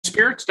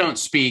spirits don't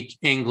speak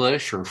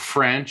English or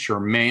French or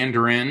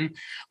Mandarin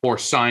or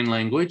sign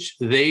language.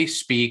 They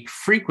speak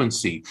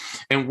frequency.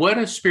 And what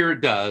a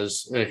spirit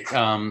does,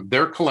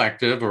 their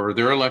collective or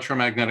their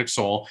electromagnetic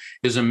soul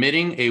is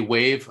emitting a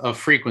wave of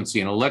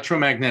frequency, an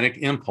electromagnetic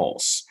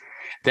impulse.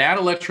 That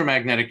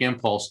electromagnetic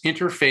impulse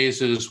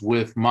interfaces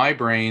with my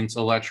brain's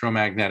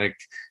electromagnetic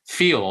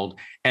field,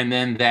 and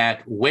then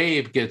that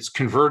wave gets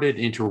converted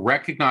into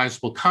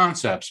recognizable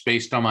concepts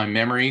based on my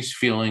memories,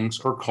 feelings,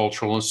 or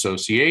cultural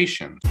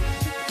association.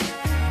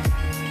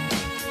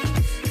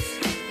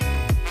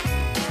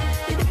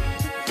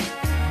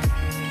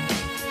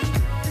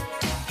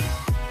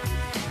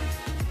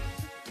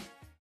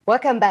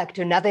 Welcome back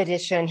to another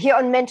edition here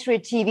on Mentory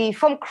TV.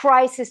 From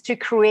Crisis to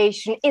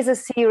Creation is a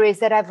series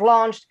that I've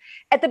launched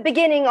at the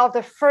beginning of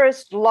the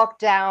first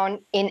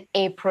lockdown in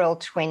April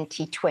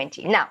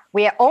 2020. Now,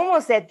 we are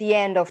almost at the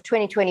end of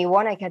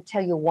 2021. I can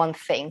tell you one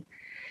thing.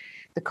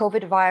 The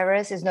COVID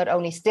virus is not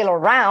only still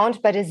around,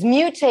 but is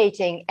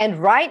mutating. And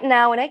right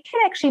now, and I can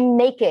actually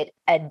make it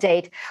a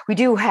date, we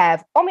do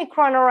have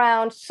Omicron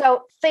around.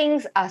 So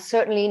things are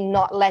certainly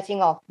not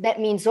letting off. That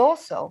means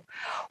also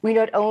we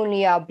not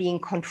only are being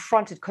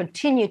confronted,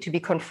 continue to be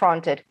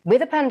confronted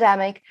with a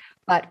pandemic,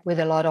 but with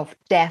a lot of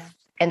death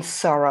and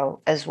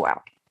sorrow as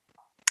well.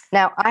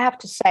 Now, I have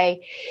to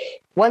say,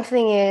 one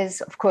thing is,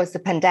 of course, the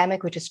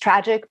pandemic, which is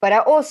tragic, but I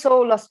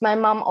also lost my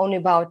mom only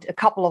about a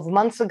couple of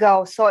months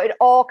ago. So it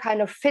all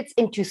kind of fits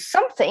into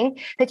something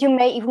that you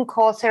may even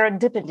call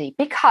serendipity,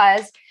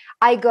 because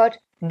I got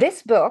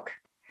this book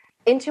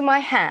into my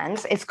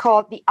hands. It's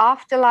called The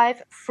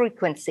Afterlife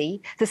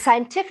Frequency, the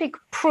scientific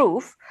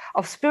proof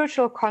of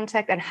spiritual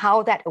contact and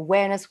how that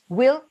awareness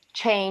will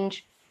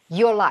change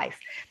your life,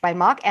 by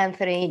Mark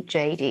Anthony,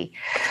 JD.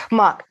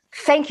 Mark,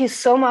 thank you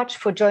so much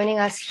for joining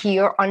us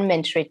here on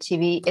Mentory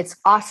TV. It's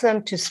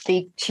awesome to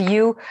speak to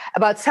you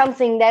about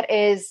something that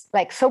is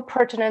like so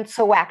pertinent,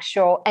 so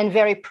actual, and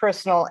very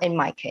personal in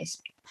my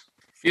case.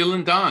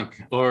 Vielen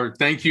Dank, or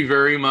thank you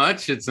very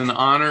much. It's an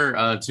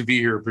honor to be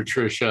here,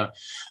 Patricia.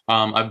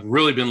 I've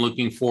really been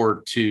looking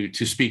forward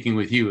to speaking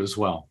with you as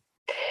well.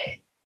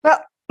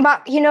 Well,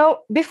 Mark, you know,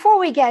 before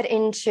we get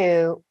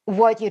into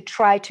what you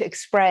try to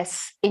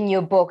express in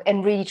your book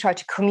and really try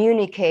to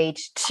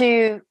communicate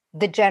to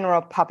the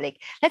general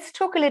public, let's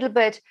talk a little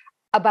bit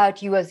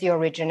about you as the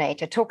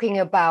originator, talking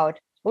about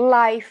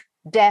life,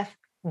 death,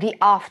 the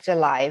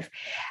afterlife.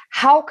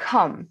 How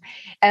come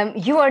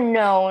you are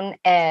known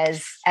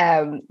as,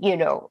 a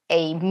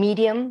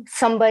medium,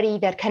 somebody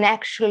that can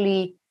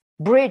actually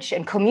bridge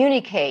and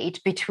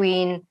communicate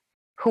between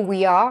who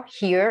we are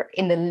here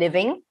in the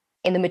living,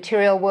 in the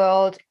material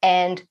world,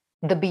 and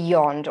the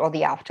beyond or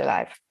the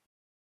afterlife?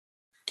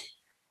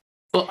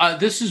 Well,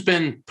 this has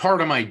been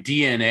part of my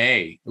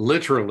DNA,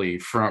 literally,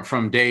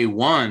 from day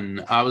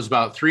one. I was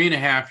about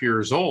 3.5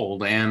 years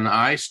old, and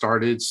I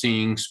started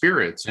seeing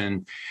spirits.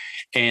 And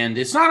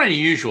it's not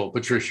unusual,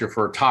 Patricia,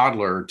 for a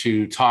toddler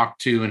to talk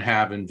to and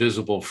have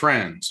invisible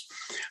friends.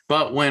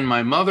 But when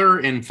my mother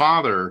and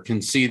father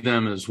can see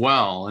them as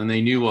well, and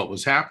they knew what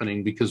was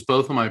happening because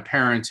both of my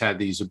parents had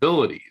these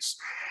abilities.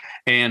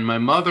 And my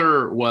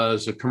mother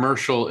was a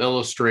commercial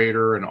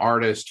illustrator, an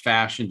artist,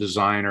 fashion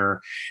designer,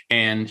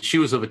 and she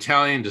was of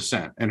Italian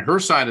descent. And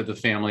her side of the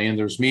family, and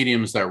there's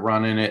mediums that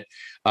run in it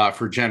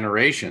for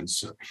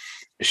generations,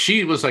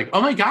 she was like,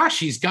 oh my gosh,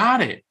 he's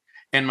got it.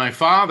 And my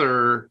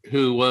father,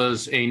 who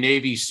was a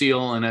Navy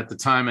SEAL and at the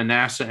time a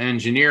NASA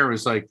engineer,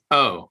 was like,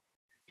 oh,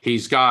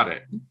 he's got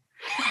it.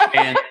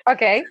 And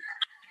okay.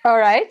 All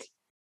right.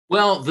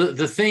 Well,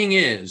 the thing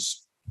is,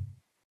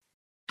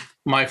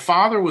 my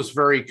father was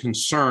very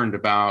concerned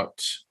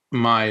about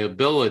my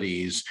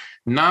abilities,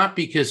 not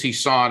because he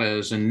saw it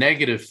as a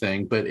negative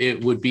thing, but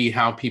it would be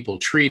how people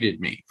treated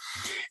me.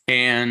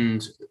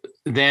 And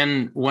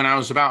then when I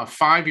was about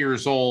 5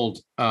 years old,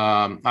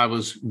 I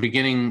was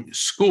beginning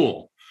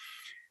school.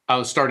 I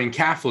was starting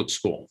Catholic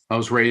school. I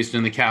was raised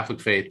in the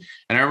Catholic faith.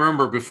 And I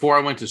remember before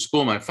I went to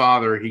school, my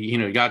father,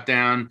 he got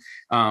down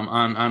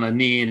on a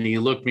knee and he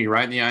looked me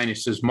right in the eye and he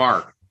says,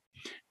 Mark,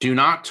 do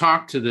not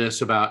talk to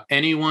this about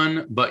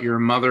anyone but your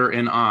mother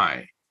and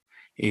I.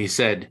 He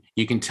said,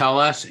 you can tell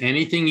us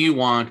anything you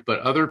want, but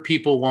other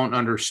people won't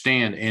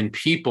understand. And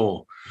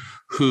people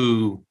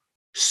who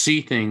see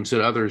things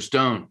that others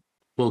don't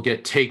will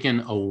get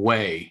taken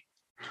away.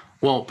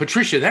 Well,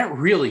 Patricia, that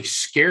really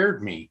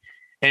scared me.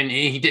 And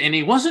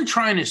he wasn't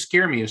trying to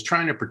scare me. He was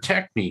trying to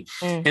protect me.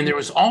 Mm-hmm. And there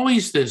was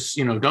always this,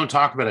 don't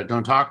talk about it.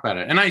 Don't talk about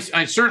it. And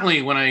I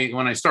certainly, when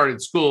I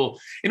started school,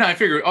 I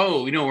figured,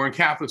 we're in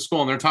Catholic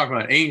school and they're talking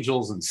about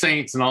angels and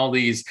saints and all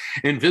these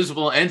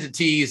invisible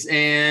entities.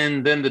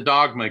 And then the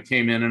dogma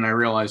came in and I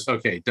realized,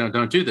 okay,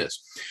 don't do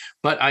this.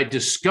 But I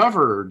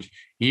discovered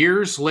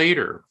years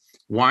later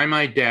why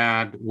my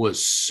dad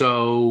was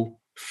so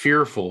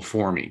fearful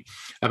for me.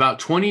 About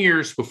 20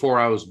 years before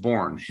I was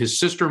born, his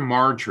sister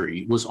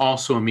Marjorie was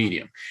also a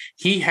medium.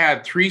 He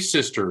had 3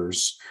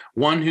 sisters,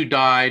 one who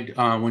died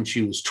when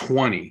she was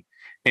 20,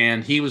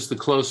 and he was the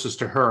closest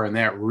to her, and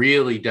that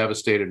really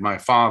devastated my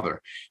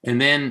father.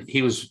 And then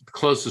he was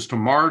closest to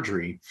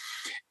Marjorie,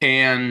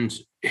 and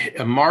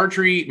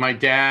Marjorie, my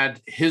dad,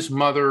 his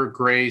mother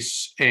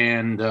Grace,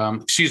 and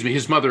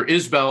his mother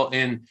Isabel,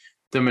 and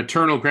the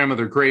maternal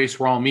grandmother Grace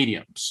were all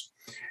mediums,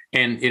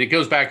 and it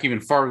goes back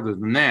even farther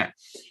than that.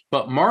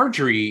 But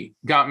Marjorie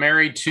got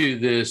married to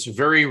this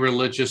very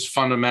religious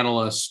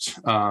fundamentalist,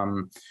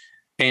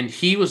 and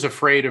he was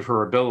afraid of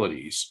her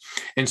abilities.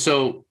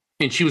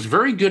 And she was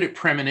very good at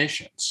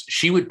premonitions.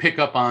 She would pick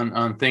up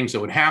on things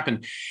that would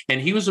happen.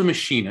 And he was a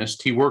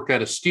machinist. He worked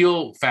at a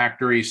steel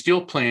factory,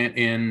 steel plant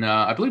in,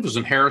 I believe it was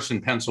in Harrison,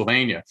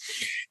 Pennsylvania.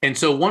 And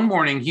so one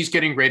morning he's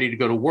getting ready to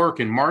go to work,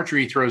 and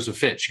Marjorie throws a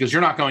fit. She goes,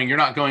 you're not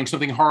going,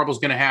 something horrible is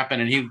going to happen.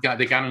 And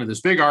they got into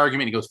this big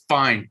argument. He goes,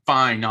 fine,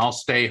 I'll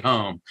stay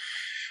home.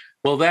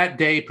 Well, that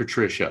day,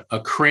 Patricia,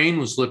 a crane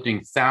was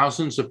lifting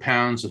thousands of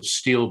pounds of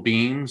steel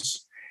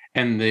beams,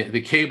 and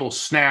the cable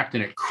snapped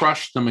and it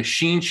crushed the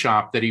machine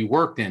shop that he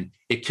worked in.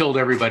 It killed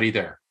everybody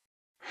there.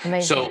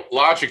 Amazing. So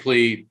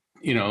logically,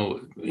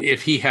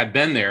 if he had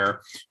been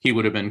there, he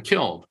would have been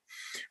killed.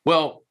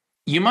 Well,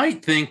 you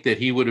might think that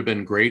he would have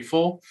been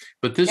grateful,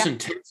 but this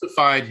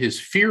intensified his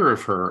fear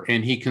of her,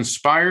 and he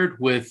conspired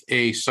with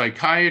a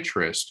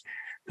psychiatrist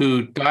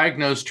who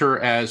diagnosed her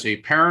as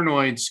a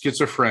paranoid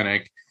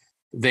schizophrenic.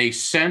 They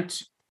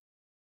sent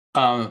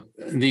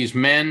these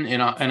men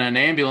in an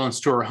ambulance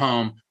to her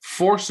home,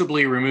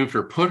 forcibly removed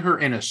her, put her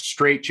in a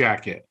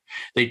straitjacket.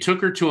 They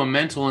took her to a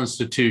mental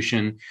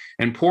institution,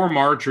 and poor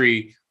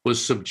Marjorie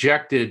was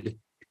subjected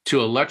to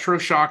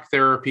electroshock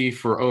therapy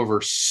for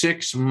over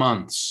 6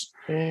 months.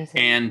 Mm-hmm.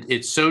 And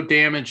it so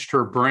damaged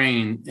her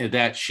brain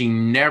that she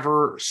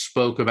never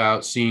spoke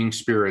about seeing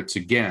spirits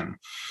again.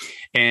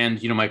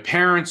 And, my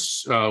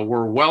parents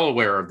were well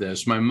aware of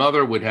this. My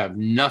mother would have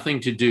nothing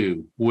to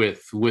do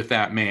with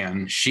that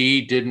man.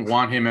 She didn't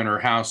want him in her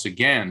house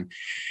again.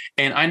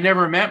 And I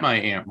never met my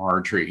Aunt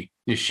Marjorie.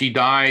 She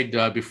died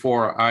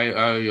before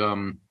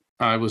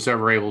I was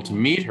ever able to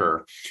meet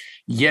her.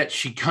 Yet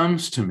she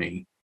comes to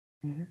me.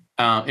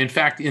 Mm-hmm. In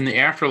fact, in the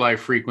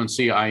Afterlife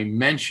frequency, I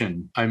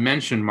mention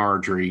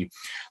Marjorie.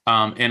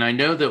 And I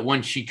know that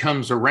when she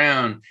comes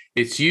around,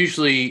 it's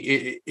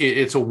usually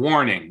it's a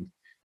warning.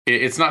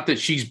 It's not that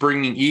she's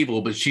bringing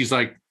evil, but she's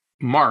like,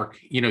 Mark,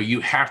 you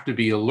have to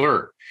be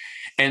alert.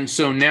 And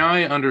so now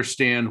I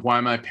understand why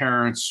my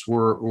parents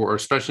were, or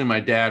especially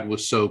my dad,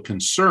 was so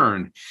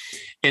concerned.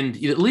 And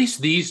at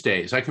least these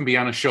days, I can be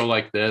on a show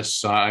like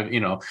this,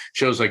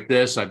 shows like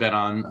this. I've been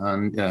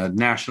on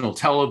national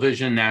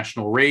television,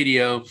 national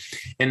radio,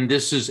 and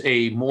this is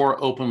a more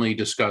openly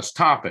discussed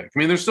topic. I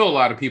mean, there's still a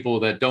lot of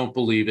people that don't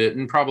believe it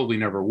and probably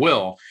never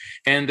will.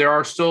 And there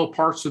are still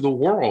parts of the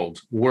world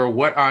where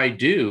what I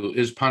do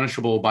is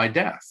punishable by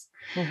death.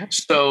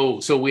 Mm-hmm.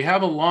 So we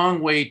have a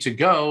long way to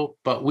go,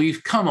 but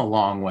we've come a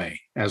long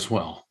way as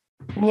well.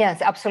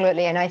 Yes,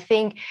 absolutely. And I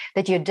think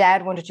that your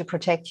dad wanted to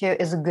protect you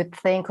is a good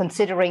thing,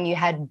 considering you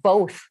had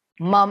both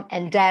mom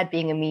and dad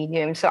being a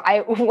medium. So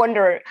I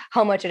wonder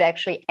how much it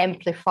actually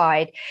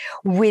amplified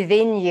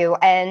within you.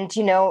 And,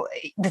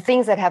 the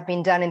things that have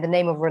been done in the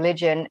name of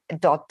religion, ...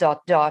 And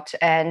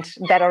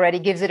that already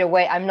gives it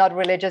away. I'm not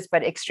religious,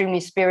 but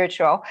extremely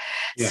spiritual.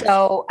 Yes.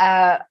 So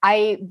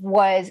I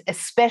was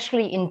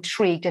especially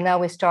intrigued, and now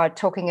we start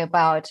talking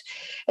about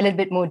a little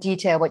bit more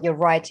detail what you're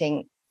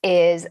writing,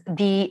 is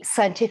the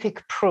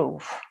scientific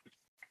proof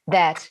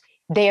that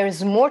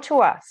there's more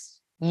to us,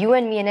 you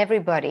and me and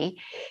everybody,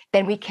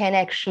 than we can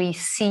actually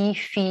see,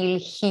 feel,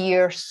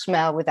 hear,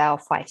 smell with our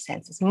 5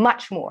 senses.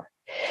 Much more.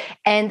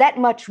 And that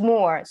much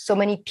more, so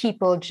many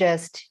people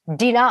just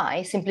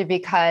deny simply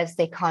because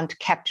they can't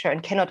capture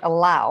and cannot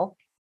allow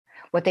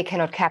what they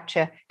cannot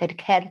capture that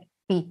can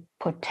be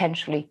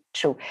potentially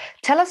true.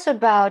 Tell us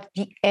about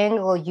the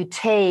angle you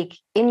take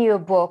in your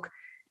book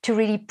to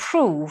really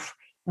prove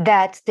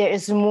that there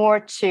is more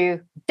to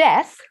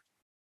death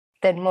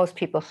than most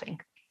people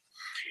think.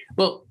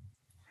 Well,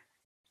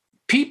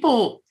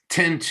 people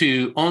tend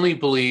to only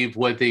believe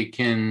what they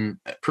can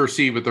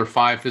perceive with their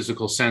 5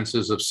 physical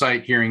senses of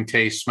sight, hearing,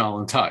 taste, smell,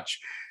 and touch.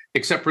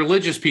 Except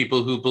religious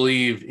people who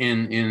believe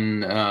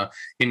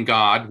in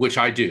God, which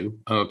I do.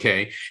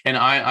 Okay, and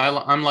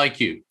I'm like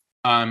you.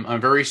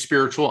 I'm very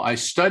spiritual. I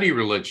study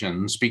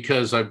religions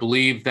because I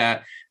believe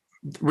that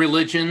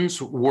religions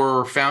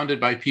were founded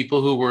by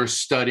people who were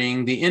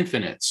studying the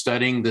infinite,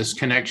 studying this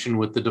connection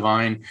with the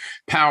divine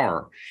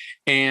power.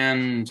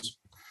 And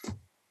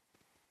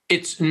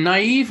it's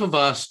naive of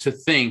us to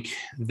think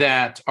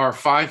that our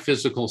 5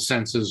 physical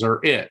senses are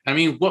it. I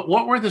mean,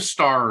 what were the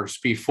stars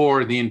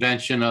before the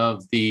invention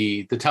of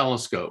the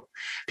telescope?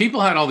 People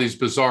had all these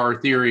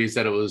bizarre theories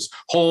that it was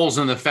holes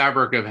in the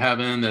fabric of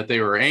heaven, that they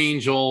were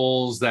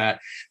angels, that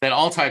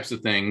all types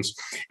of things.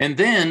 And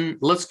then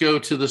let's go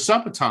to the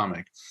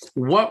subatomic.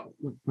 What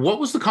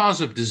was the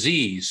cause of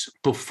disease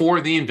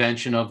before the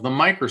invention of the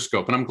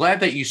microscope? And I'm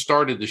glad that you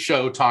started the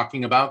show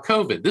talking about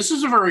COVID. This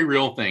is a very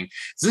real thing.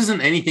 This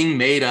isn't anything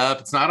made up.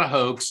 It's not a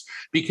hoax,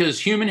 because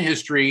human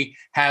history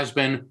has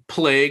been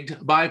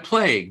plagued by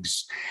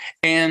plagues.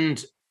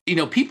 And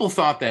people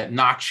thought that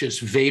noxious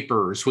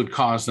vapors would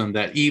cause them,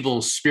 that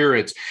evil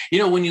spirits.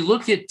 When you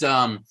look at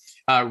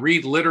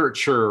read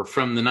literature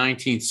from the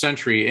 19th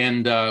century,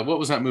 and what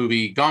was that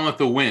movie, Gone with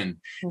the Wind?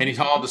 And he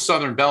saw the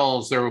Southern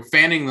Belles, they were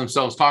fanning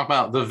themselves, talking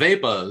about the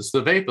vapors,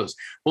 the vapors.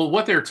 Well,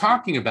 what they're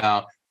talking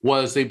about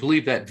was they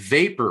believed that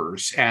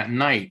vapors at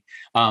night,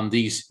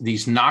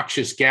 these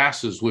noxious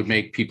gases would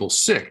make people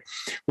sick.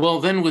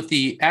 Well, then with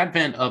the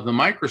advent of the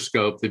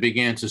microscope, they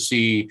began to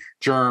see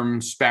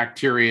germs,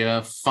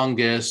 bacteria,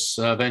 fungus,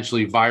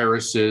 eventually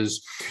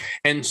viruses.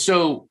 And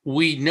so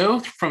we know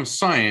from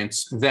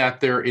science that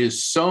there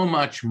is so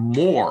much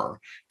more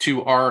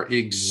to our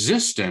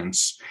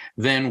existence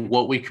than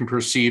what we can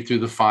perceive through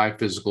the five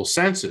physical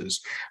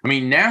senses. I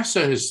mean,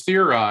 NASA has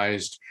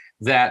theorized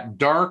that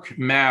dark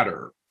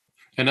matter,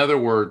 in other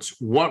words,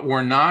 what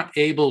we're not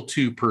able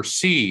to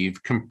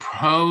perceive,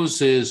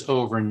 composes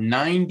over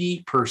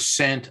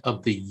 90%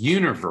 of the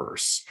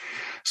universe.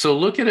 So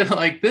look at it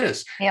like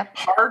this. Yep.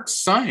 Hard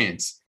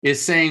science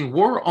is saying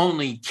we're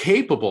only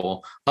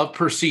capable of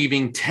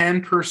perceiving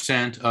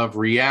 10% of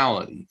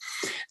reality.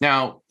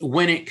 Now,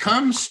 when it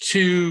comes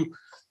to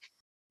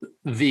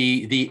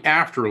the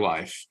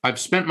afterlife, I've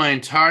spent my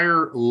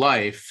entire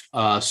life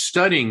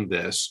studying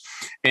this,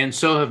 and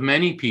so have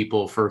many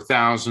people for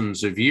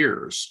thousands of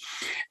years.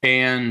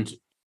 And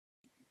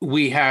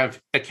we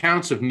have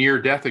accounts of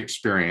near-death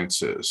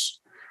experiences,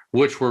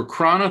 which were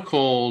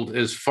chronicled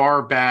as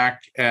far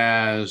back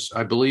as,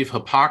 I believe,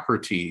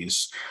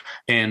 Hippocrates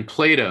and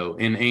Plato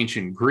in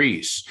ancient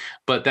Greece.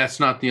 But that's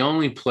not the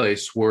only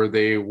place where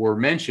they were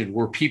mentioned,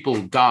 where people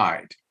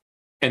died.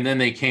 And then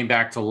they came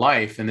back to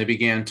life, and they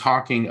began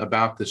talking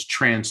about this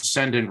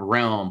transcendent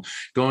realm,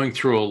 going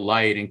through a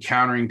light,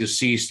 encountering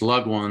deceased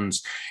loved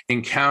ones,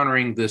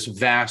 encountering this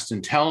vast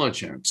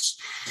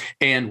intelligence.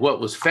 And what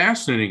was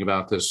fascinating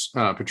about this,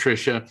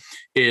 Patricia,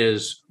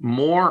 is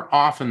more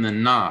often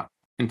than not,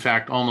 in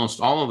fact, almost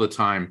all of the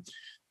time,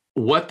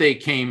 what they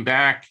came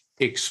back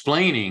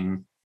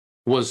explaining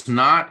was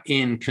not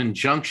in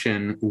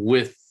conjunction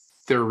with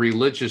their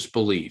religious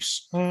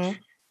beliefs.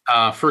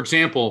 Mm-hmm. For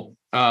example,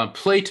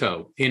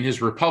 Plato, in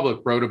his Republic,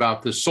 wrote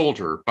about this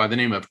soldier by the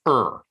name of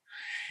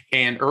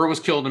And was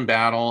killed in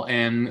battle.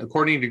 And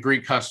according to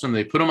Greek custom,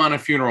 they put him on a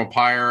funeral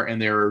pyre, and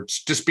they're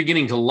just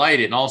beginning to light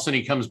it. And all of a sudden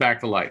he comes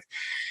back to life.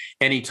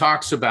 And he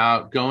talks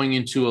about going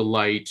into a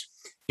light,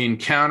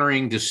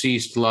 encountering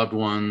deceased loved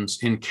ones,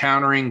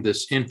 encountering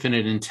this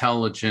infinite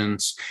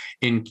intelligence.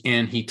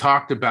 And he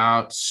talked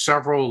about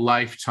several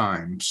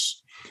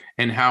lifetimes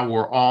and how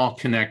we're all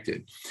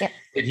connected. Yep.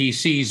 Did he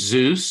see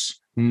Zeus?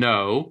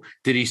 No.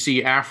 Did he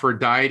see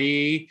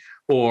Aphrodite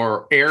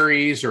or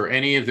Ares or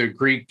any of the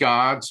Greek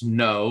gods?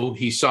 No.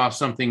 He saw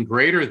something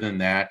greater than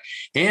that.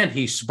 And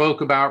he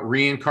spoke about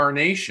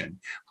reincarnation,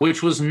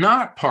 which was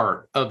not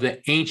part of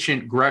the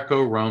ancient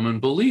Greco-Roman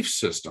belief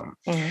system.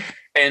 Mm-hmm.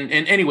 And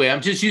anyway, I'm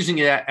just using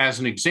it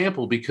as an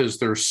example because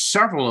there's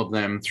several of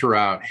them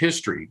throughout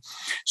history.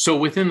 So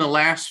within the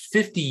last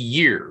 50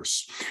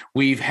 years,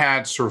 we've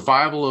had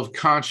survival of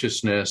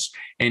consciousness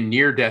and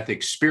near-death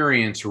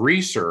experience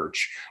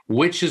research,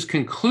 which has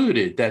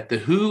concluded that the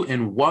who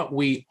and what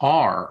we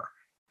are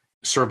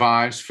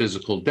survives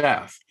physical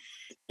death.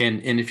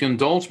 And if you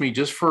indulge me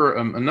just for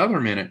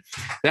another minute,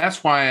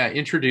 that's why I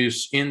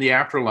introduce in the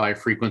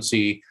afterlife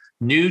frequency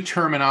new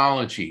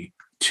terminology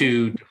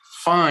to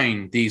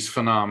define these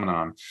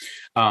phenomenon.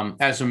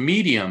 As a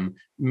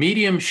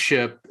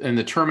mediumship and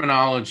the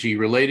terminology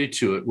related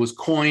to it was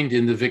coined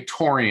in the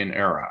Victorian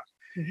era,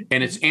 mm-hmm.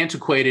 and it's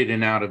antiquated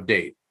and out of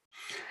date.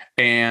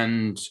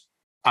 And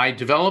I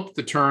developed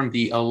the term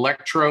the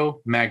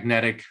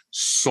electromagnetic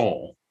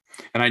soul.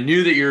 And I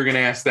knew that you were going to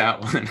ask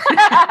that one.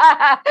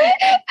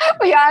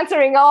 You're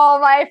answering all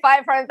my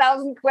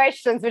 500,000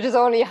 questions, which is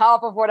only half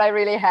of what I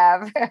really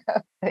have.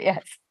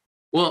 Yes.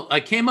 Well, I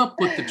came up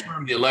with the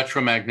term the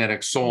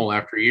electromagnetic soul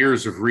after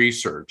years of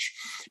research,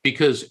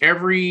 because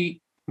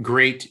every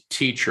great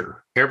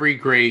teacher, every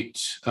great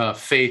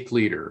faith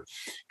leader,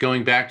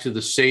 going back to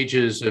the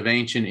sages of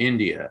ancient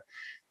India,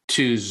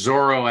 to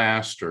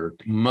Zoroaster,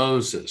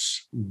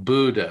 Moses,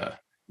 Buddha,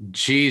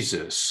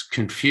 Jesus,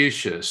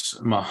 Confucius,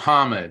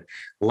 Muhammad,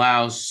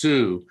 Lao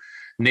Tzu,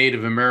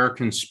 Native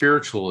American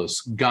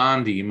spiritualists,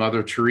 Gandhi,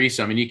 Mother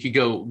Teresa. I mean, you could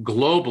go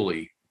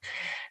globally.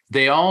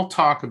 They all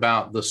talk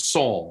about the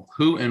soul,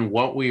 who and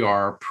what we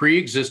are,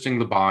 pre-existing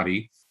the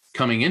body,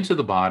 coming into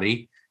the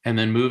body, and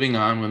then moving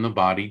on when the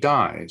body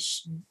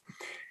dies.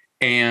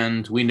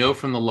 And we know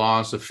from the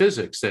laws of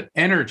physics that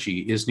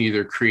energy is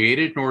neither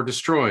created nor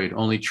destroyed,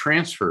 only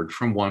transferred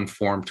from one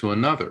form to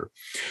another.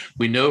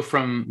 We know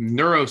from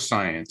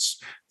neuroscience,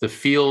 the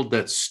field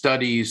that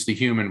studies the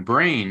human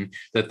brain,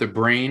 that the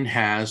brain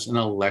has an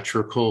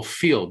electrical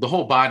field. The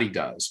whole body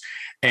does.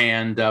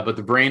 But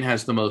the brain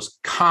has the most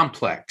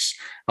complex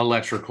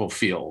electrical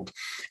field,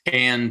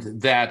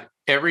 and that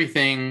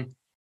everything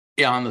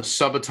on the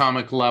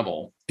subatomic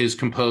level is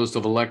composed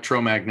of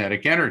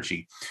electromagnetic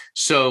energy.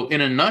 So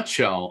in a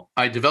nutshell,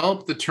 I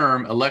developed the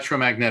term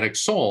electromagnetic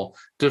soul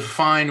to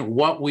define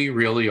what we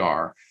really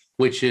are,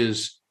 which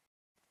is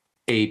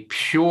a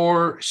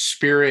pure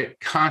spirit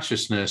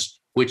consciousness,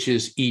 which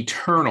is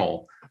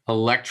eternal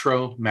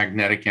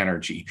electromagnetic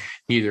energy,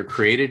 neither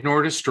created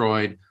nor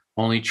destroyed,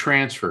 only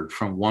transferred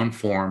from one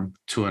form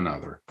to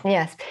another.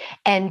 Yes.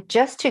 And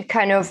just to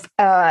kind of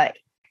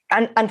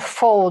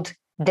unfold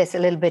this a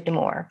little bit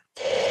more.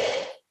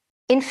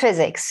 In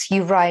physics,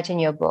 you write in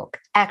your book,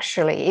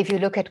 actually, if you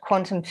look at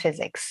quantum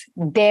physics,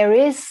 there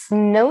is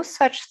no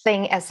such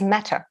thing as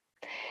matter.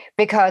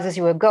 Because as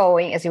you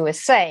were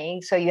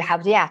saying, so you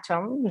have the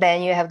atom,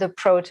 then you have the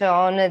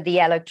proton, the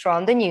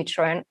electron, the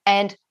neutron,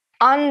 and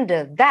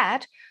under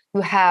that,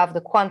 you have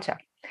the quanta.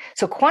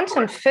 So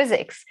quantum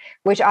physics,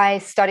 which I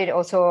studied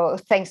also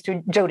thanks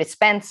to Joe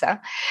Dispenza,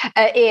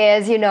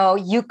 is,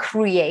 you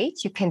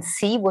create, you can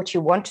see what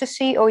you want to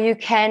see, or you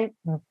can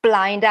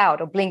blind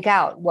out or blink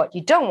out what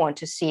you don't want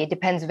to see. It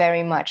depends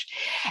very much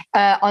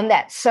on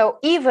that. So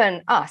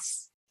even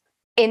us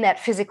in that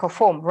physical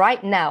form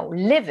right now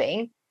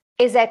living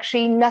is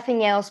actually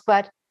nothing else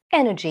but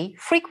energy,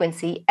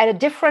 frequency at a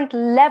different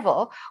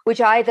level,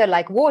 which either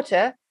like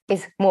water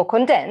is more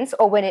condensed,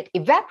 or when it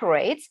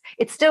evaporates,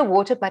 it's still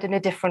water, but in a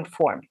different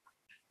form.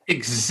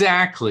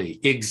 Exactly.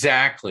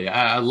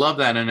 I love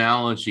that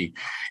analogy.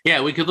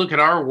 Yeah, we could look at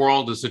our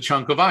world as a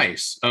chunk of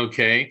ice,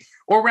 okay?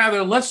 Or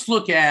rather, let's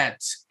look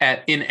at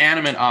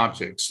inanimate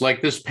objects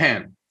like this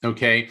pen,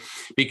 okay?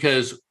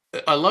 Because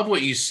I love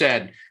what you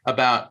said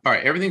about, all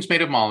right, everything's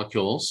made of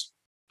molecules,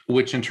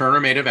 which in turn are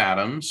made of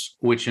atoms,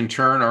 which in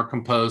turn are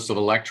composed of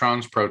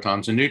electrons,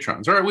 protons, and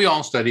neutrons. All right, we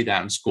all studied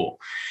that in school.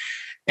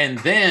 And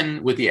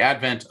then with the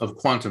advent of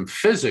quantum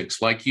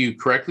physics, like you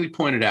correctly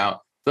pointed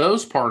out,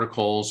 those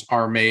particles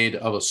are made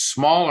of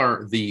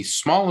the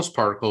smallest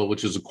particle,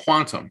 which is a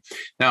quantum.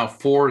 Now,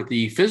 for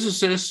the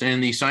physicists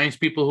and the science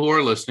people who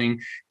are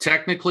listening,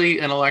 technically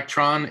an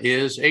electron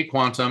is a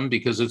quantum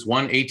because it's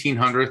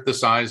 1/1800th the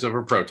size of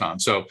a proton.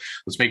 So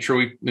let's make sure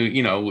we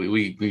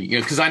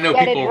because I know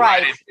get people it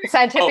right.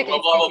 Scientifically.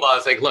 Blah, blah, blah, blah.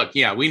 It's like, look,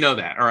 yeah, we know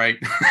that. All right.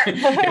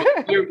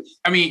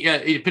 I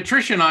mean,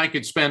 Patricia and I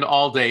could spend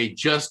all day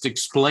just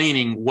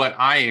explaining what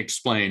I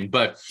explained,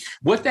 but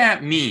what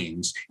that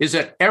means is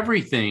that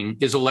everything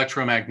is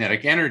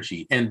electromagnetic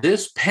energy. And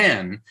this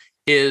pen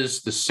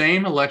is the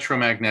same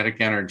electromagnetic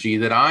energy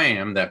that I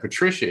am, that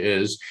Patricia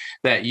is,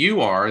 that you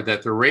are,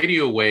 that the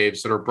radio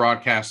waves that are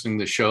broadcasting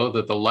the show,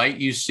 that the light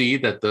you see,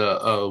 that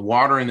the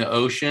water in the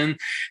ocean,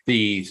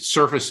 the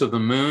surface of the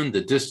moon,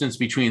 the distance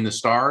between the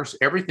stars,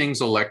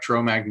 everything's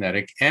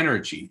electromagnetic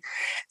energy.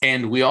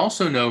 And we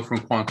also know from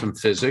quantum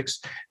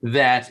physics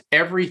that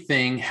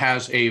everything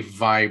has a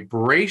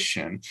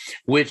vibration,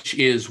 which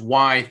is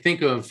why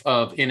think of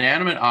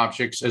inanimate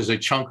objects as a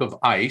chunk of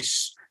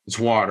ice. It's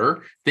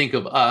water. Think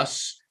of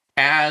us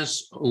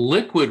as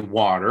liquid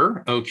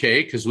water,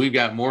 okay, because we've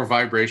got more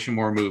vibration,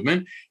 more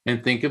movement,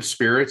 and think of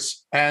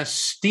spirits as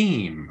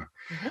steam.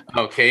 Mm-hmm.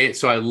 Okay,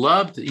 so I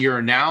loved your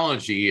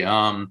analogy,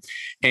 and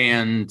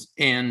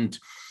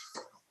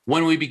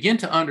when we begin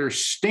to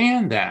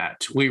understand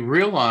that, we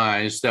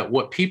realize that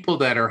what people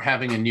that are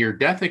having a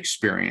near-death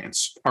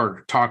experience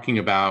are talking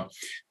about,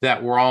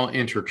 that we're all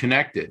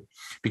interconnected,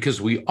 because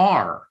we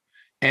are.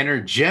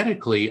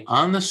 Energetically,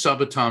 on the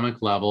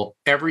subatomic level,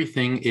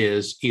 everything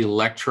is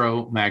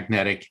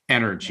electromagnetic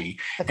energy.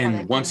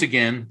 And once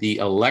again, the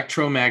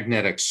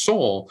electromagnetic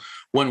soul,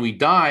 when we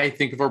die,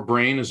 think of our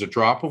brain as a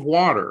drop of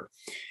water.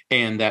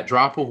 And that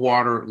drop of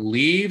water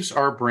leaves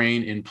our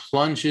brain and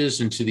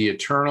plunges into the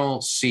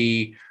eternal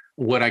sea,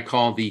 what I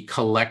call the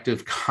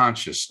collective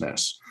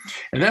consciousness.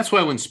 And that's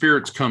why when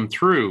spirits come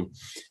through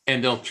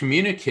and they'll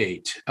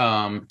communicate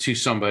to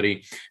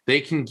somebody, they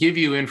can give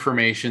you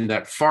information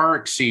that far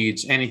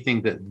exceeds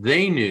anything that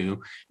they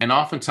knew. And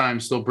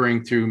oftentimes they'll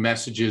bring through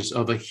messages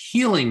of a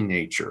healing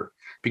nature,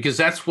 because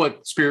that's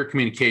what spirit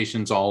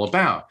communication is all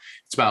about.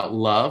 It's about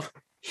love,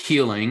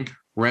 healing,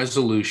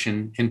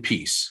 resolution, and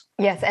peace.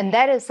 Yes, and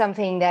that is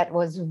something that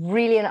was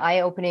really an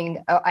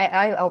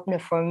eye-opener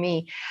for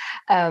me,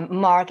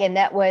 Mark. And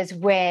that was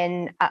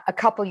when a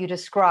couple you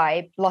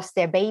described lost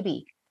their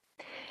baby.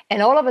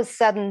 And all of a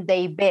sudden,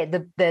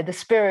 the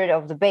spirit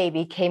of the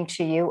baby came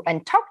to you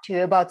and talked to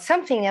you about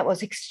something that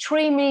was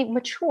extremely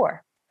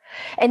mature.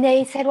 And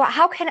they said, well,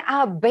 how can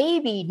our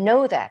baby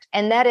know that?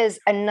 And that is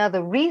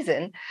another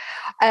reason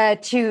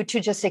to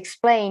just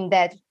explain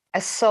that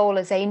a soul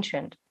is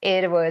ancient.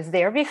 It was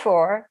there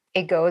before,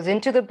 it goes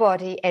into the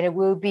body, and it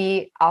will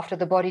be, after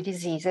the body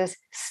diseases,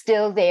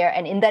 still there.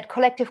 And in that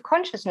collective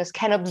consciousness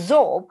can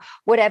absorb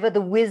whatever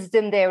the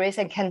wisdom there is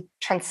and can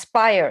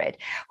transpire it,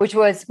 which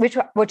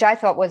I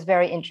thought was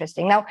very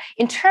interesting. Now,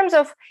 in terms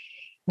of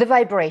the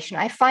vibration,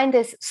 I find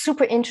this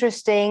super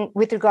interesting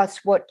with regards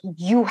to what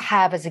you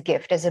have as a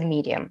gift, as a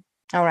medium.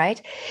 All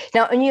right.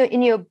 Now,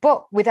 in your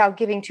book, without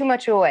giving too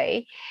much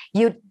away,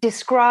 you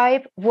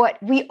describe what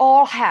we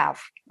all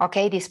have.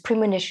 Okay, these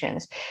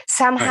premonitions.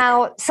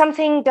 Somehow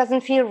something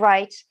doesn't feel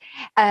right.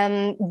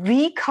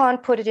 We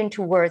can't put it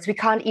into words. We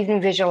can't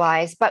even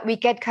visualize, but we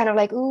get kind of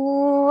like,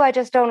 ooh, I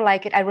just don't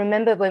like it. I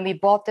remember when we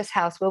bought this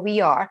house where we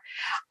are,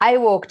 I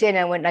walked in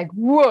and went like,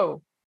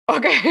 whoa,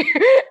 Okay,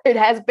 it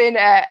has been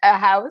a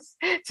house.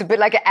 It's a bit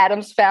like an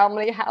Addams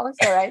Family house,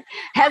 all right?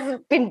 Has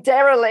been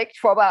derelict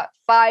for about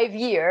 5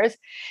 years.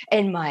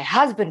 And my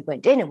husband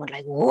went in and went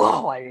like,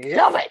 whoa, I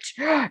love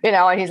it.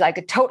 And he's like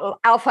a total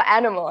alpha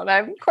animal. And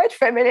I'm quite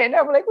feminine.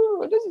 I'm like,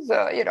 ooh, this is,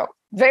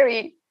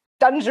 very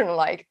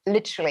dungeon-like,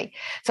 literally.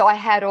 So I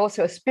had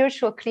also a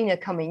spiritual cleaner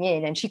coming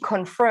in, and she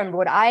confirmed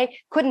what I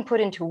couldn't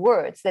put into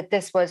words, that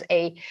this was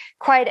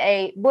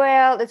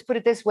well, let's put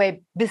it this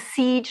way,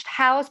 besieged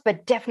house,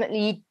 but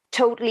definitely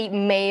totally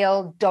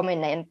male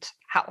dominant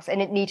house, and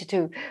it needed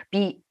to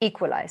be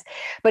equalized.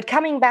 But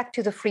coming back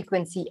to the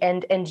frequency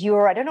and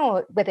your, I don't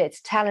know whether it's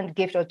talent,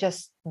 gift, or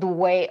just the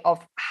way of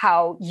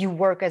how you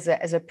work as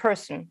a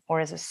person or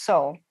as a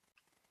soul,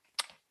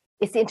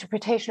 it's the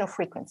interpretation of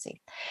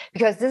frequency,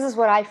 because this is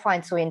what I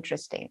find so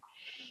interesting.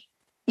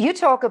 You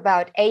talk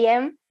about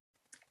AM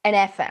and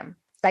FM,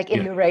 like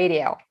in the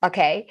radio.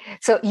 Okay.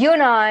 So you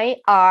and I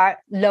are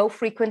low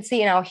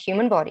frequency in our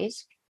human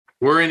bodies.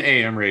 We're in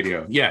AM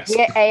radio. Yes.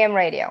 Yeah, AM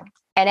radio.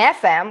 And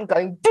FM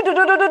going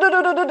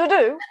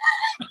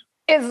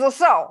is the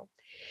soul.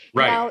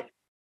 Right. Now,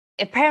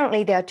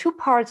 apparently there are two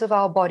parts of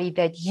our body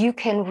that you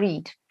can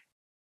read.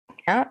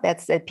 Yeah,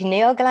 that's the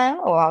pineal gland,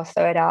 or our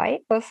third eye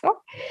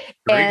also.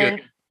 Very and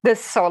good. The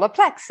solar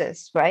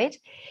plexus, right?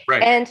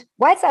 Right. And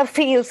once I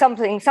feel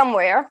something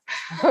somewhere,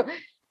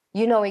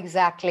 you know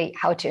exactly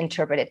how to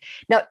interpret it.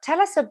 Now, tell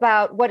us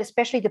about what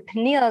especially the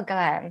pineal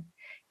gland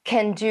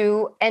can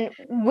do, and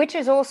which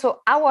is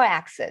also our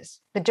access,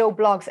 the Joe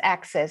Blogg's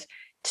access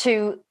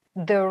to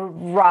the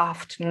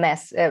RAFT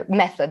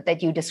method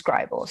that you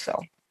describe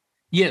also.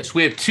 Yes,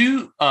 we have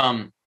two.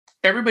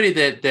 Everybody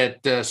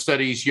that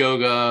studies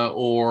yoga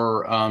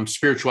or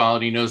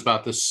spirituality knows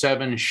about the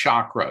 7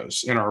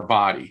 chakras in our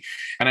body.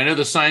 And I know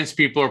the science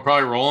people are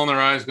probably rolling their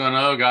eyes going,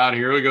 oh, God,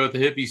 here we go with the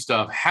hippie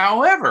stuff.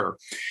 However,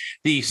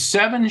 the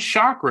 7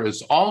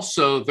 chakras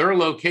also, their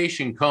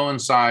location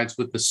coincides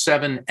with the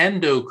 7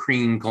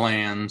 endocrine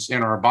glands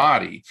in our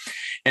body.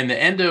 And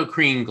the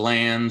endocrine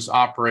glands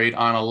operate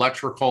on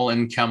electrical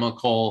and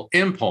chemical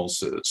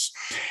impulses.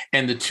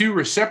 And the 2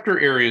 receptor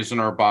areas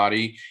in our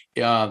body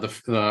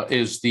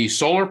is the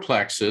solar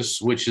plexus,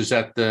 which is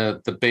at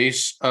the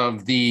base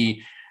of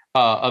the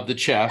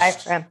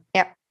chest. Diaphragm.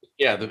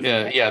 Yeah,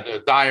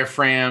 the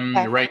diaphragm,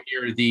 right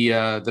near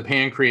the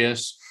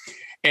pancreas,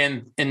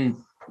 and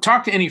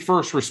talk to any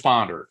first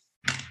responder,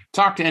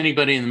 talk to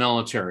anybody in the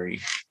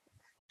military.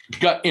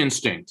 Gut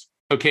instinct.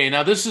 Okay,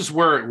 now this is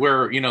where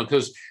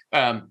because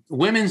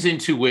women's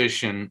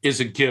intuition is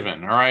a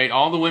given. All right,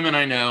 all the women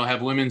I know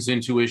have women's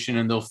intuition,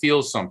 and they'll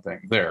feel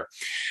something there.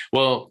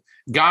 Well,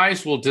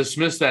 guys will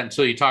dismiss that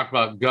until you talk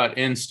about gut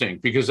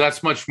instinct, because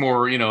that's much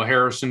more,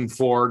 Harrison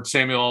Ford,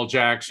 Samuel L.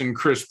 Jackson,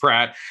 Chris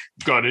Pratt,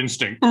 gut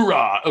instinct.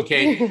 Hoorah!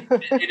 Okay. And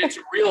it's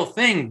a real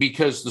thing,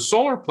 because the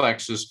solar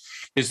plexus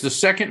is the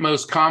second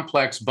most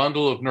complex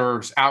bundle of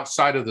nerves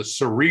outside of the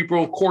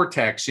cerebral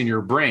cortex in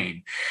your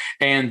brain.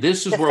 And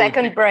this is the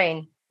second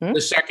brain. The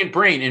second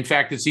brain. In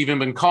fact, it's even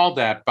been called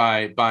that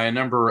by a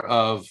number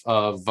of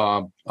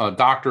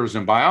doctors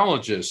and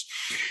biologists.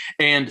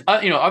 And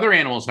other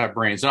animals have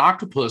brains. An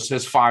octopus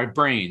has 5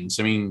 brains.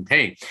 I mean,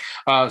 hey,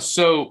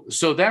 so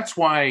that's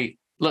why.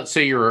 Let's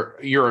say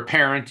you're a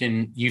parent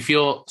and you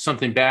feel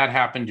something bad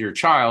happen to your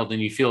child,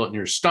 and you feel it in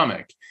your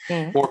stomach,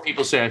 or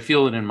people say, I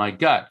feel it in my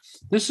gut.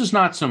 This is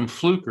not some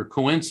fluke or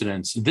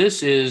coincidence.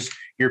 This is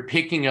you're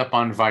picking up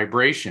on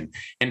vibration.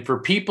 And for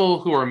people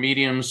who are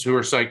mediums, who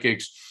are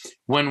psychics,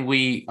 when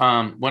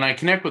I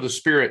connect with a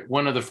spirit,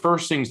 one of the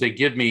first things they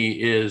give me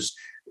is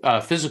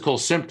physical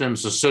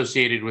symptoms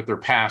associated with their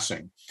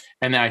passing.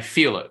 And I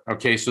feel it.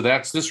 Okay, so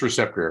that's this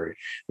receptor area.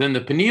 Then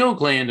the pineal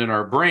gland in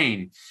our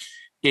brain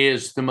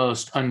is the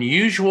most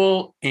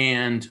unusual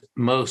and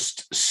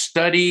most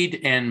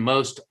studied and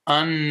most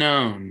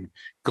unknown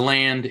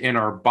gland in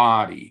our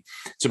body.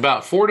 It's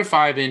about 4 to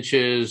 5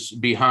 inches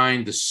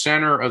behind the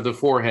center of the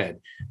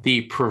forehead,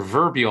 the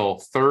proverbial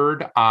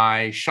third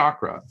eye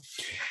chakra.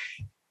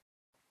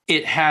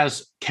 It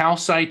has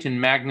calcite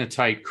and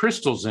magnetite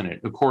crystals in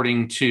it,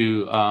 according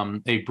to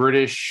a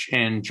British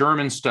and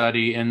German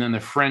study, and then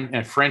the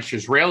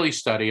French-Israeli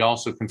study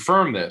also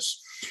confirmed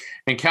this.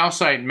 And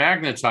calcite and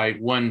magnetite,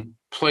 when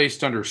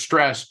placed under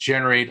stress,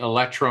 generate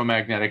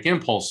electromagnetic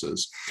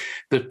impulses.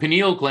 The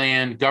pineal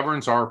gland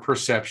governs our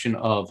perception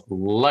of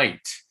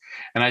light.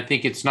 And I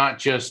think it's not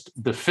just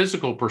the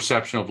physical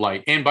perception of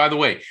light. And by the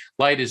way,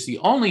 light is the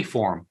only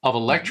form of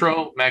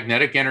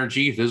electromagnetic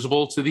energy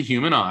visible to the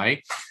human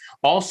eye.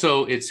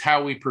 Also, it's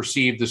how we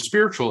perceive the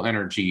spiritual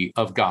energy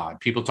of God.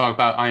 People talk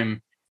about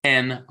I'm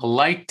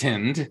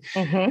enlightened.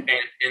 And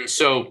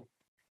so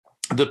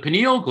the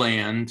pineal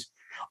gland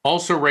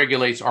also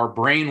regulates our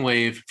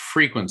brainwave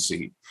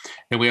frequency.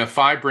 And we have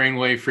 5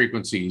 brainwave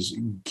frequencies: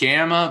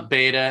 gamma,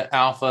 beta,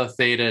 alpha,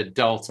 theta,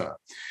 delta.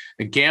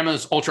 The gamma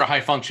is ultra high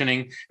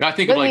functioning. And I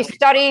think when we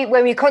study,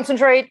 when we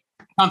concentrate,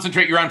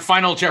 you're on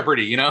Final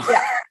Jeopardy,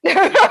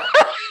 Yeah.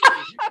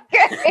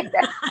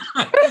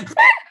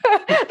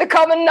 The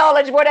common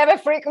knowledge, whatever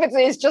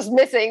frequency is just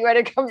missing when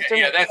it comes to.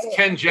 Yeah, that's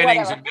Ken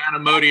Jennings and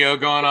Manamodio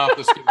going off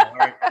the scale.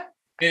 Right?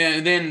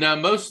 And then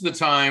most of the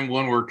time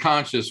when we're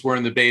conscious, we're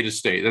in the beta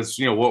state. That's,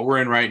 what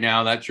we're in right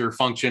now. That's your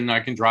function. I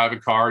can drive a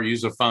car,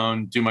 use a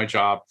phone, do my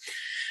job.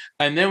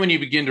 And then when you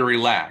begin to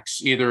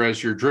relax, either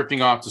as you're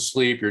drifting off to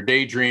sleep, you're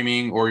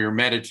daydreaming, or you're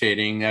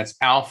meditating, that's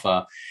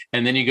alpha.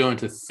 And then you go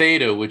into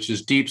theta, which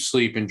is deep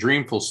sleep and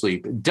dreamful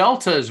sleep.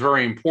 Delta is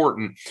very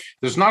important.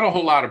 There's not a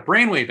whole lot of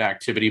brainwave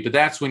activity, but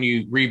that's when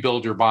you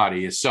rebuild your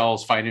body as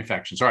cells fight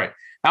infections. All right.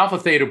 Alpha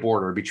theta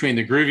border between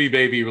the groovy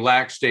baby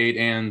relaxed state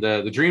and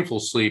the dreamful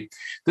sleep.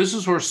 This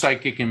is where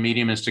psychic and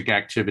mediumistic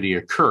activity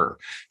occur.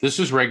 This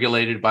is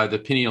regulated by the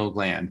pineal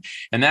gland.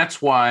 And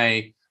that's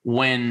why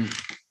when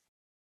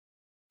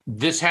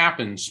this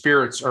happens,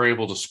 spirits are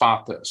able to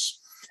spot this.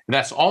 And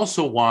that's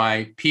also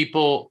why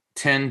people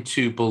tend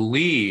to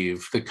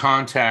believe the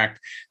contact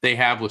they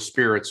have with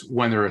spirits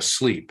when they're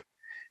asleep.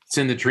 It's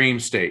in the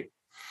dream state.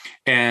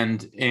 And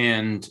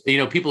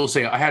people will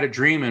say, I had a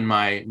dream and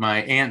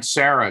my Aunt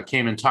Sarah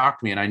came and talked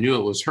to me and I knew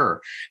it was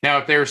her. Now,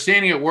 if they're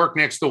standing at work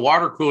next to the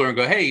water cooler and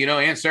go, hey,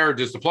 Aunt Sarah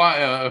just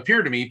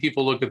appeared to me,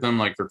 people look at them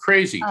like they're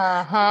crazy.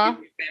 People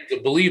tend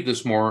to believe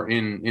this more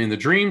in the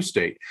dream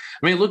state.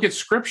 I mean, look at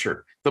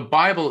scripture. The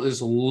Bible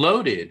is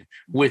loaded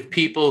with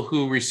people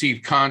who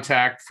receive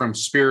contact from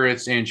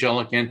spirits,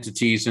 angelic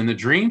entities in the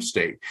dream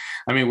state.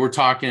 I mean, we're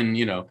talking,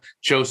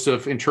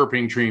 Joseph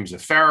interpreting dreams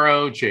of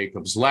Pharaoh,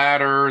 Jacob's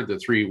ladder, the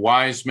three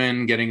wise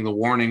men getting the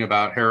warning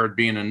about Herod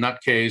being a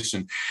nutcase,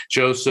 and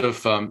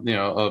Joseph,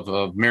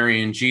 of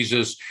Mary and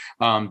Jesus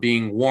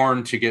being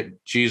warned to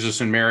get Jesus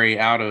and Mary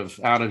out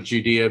of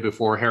Judea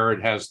before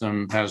Herod has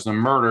them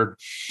murdered,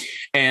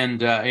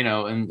 and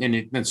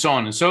so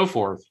on and so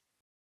forth.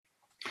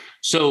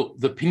 So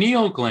the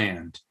pineal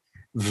gland,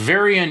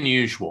 very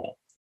unusual.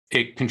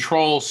 It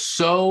controls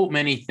so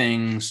many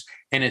things,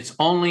 and it's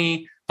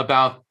only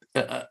about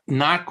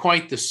not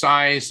quite the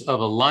size of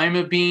a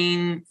lima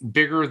bean,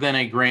 bigger than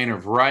a grain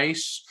of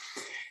rice.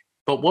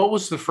 But what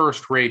was the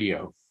first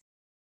radio?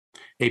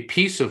 A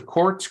piece of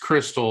quartz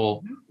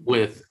crystal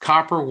with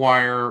copper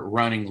wire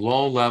running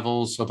low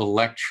levels of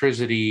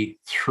electricity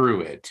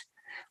through it.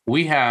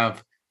 We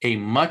have a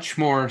much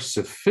more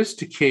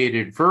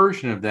sophisticated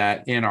version of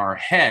that in our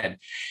head.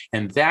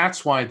 And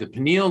that's why the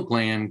pineal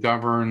gland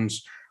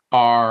governs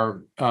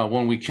our,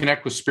 when we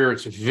connect with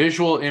spirits,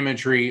 visual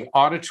imagery,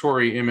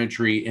 auditory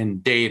imagery,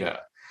 and data.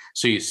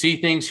 So you see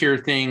things, hear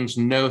things,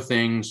 know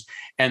things,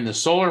 and the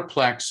solar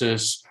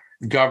plexus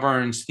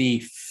governs the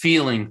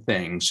feeling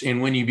things.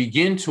 And when you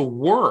begin to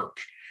work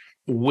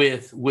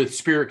with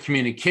spirit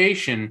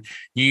communication,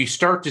 you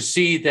start to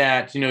see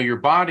that, your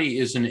body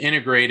is an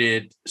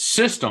integrated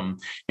system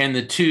and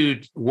the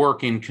two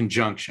work in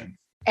conjunction.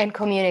 And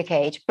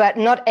communicate, but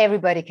not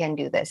everybody can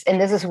do this.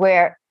 And this is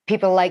where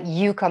people like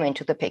you come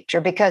into the picture,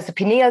 because the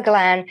pineal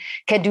gland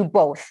can do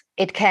both.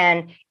 It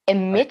can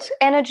emit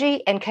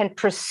energy and can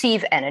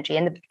perceive energy.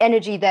 And the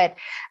energy that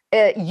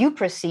you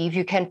perceive,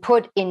 you can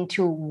put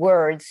into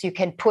words, you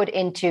can put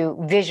into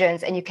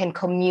visions, and you can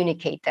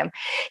communicate them.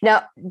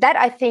 Now, that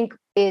I think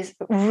is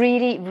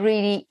really,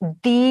 really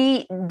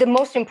the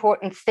most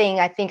important thing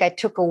I think I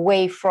took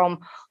away from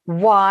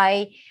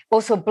why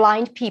also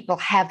blind people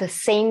have the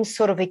same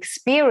sort of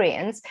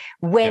experience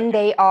when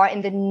they are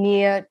in the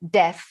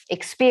near-death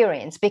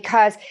experience,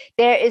 because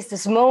there is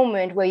this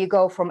moment where you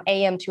go from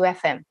AM to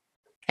FM.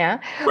 Yeah.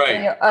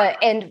 Right.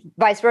 And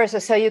vice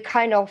versa. So you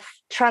kind of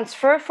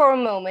transfer for a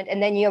moment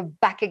and then you're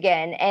back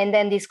again. And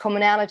then these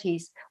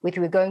commonalities with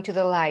we're going to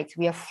the lights,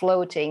 we are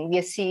floating, we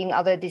are seeing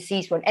other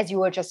deceased ones, as you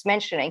were just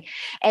mentioning,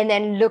 and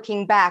then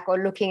looking back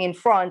or looking in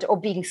front or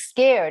being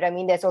scared. I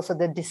mean, there's also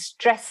the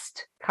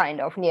distressed kind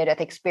of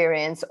near-death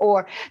experience,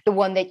 or the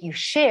one that you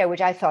share,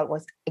 which I thought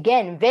was,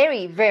 again,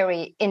 very,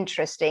 very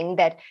interesting,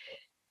 that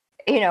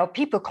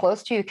people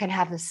close to you can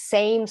have the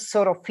same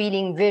sort of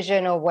feeling,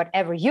 vision, or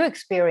whatever you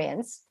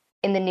experience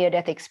in the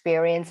near-death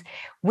experience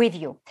with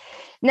you.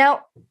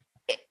 Now,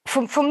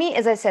 for me,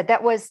 as I said,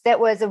 that was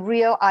a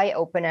real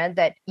eye-opener,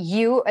 that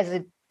you as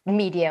a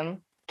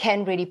medium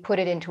can really put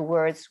it into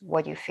words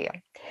what you feel.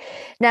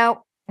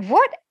 Now,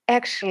 what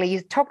actually,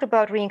 you talked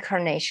about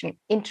reincarnation,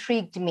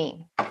 intrigued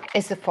me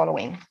is the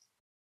following.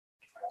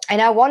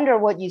 And I wonder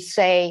what you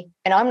say,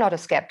 and I'm not a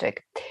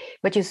skeptic,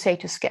 but you say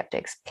to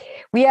skeptics.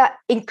 We are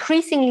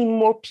increasingly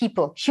more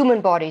people,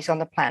 human bodies on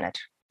the planet.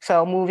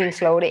 So moving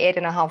slowly,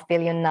 8.5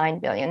 billion, 9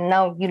 billion.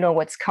 Now you know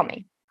what's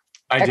coming.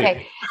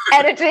 Okay.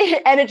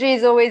 Energy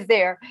is always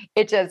there.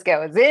 It just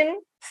goes in,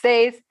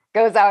 stays,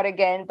 goes out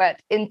again, but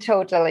in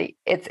totality,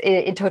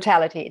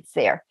 it's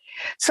there.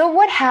 So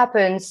what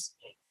happens?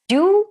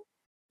 Do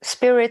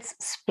spirits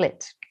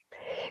split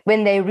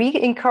when they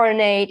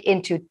reincarnate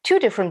into two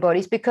different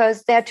bodies,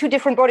 because there are two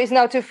different bodies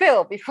now to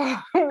fill? Before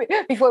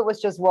it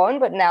was just one,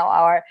 but now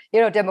our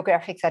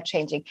demographics are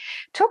changing.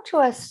 Talk to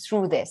us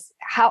through this.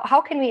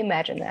 How can we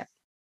imagine that?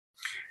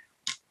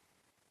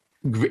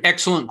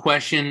 Excellent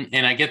question,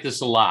 and I get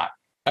this a lot.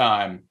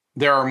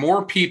 There are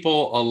more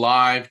people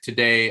alive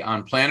today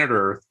on planet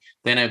Earth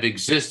than have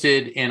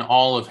existed in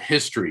all of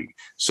history.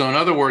 So in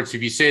other words,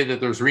 if you say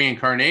that there's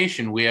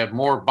reincarnation, we have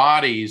more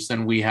bodies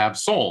than we have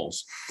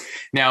souls.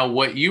 Now,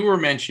 what you were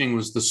mentioning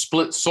was the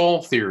split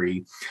soul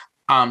theory.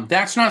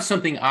 That's not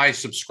something I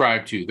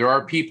subscribe to. There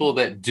are people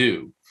that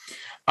do.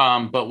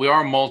 But we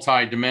are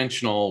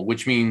multidimensional,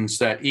 which means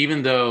that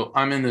even though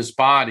I'm in this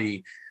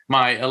body,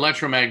 my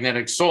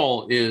electromagnetic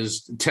soul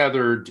is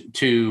tethered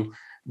to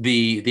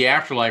the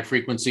afterlife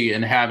frequency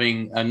and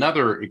having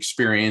another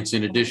experience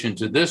in addition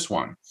to this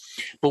one.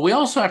 But we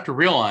also have to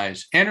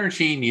realize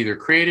energy neither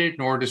created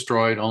nor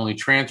destroyed, only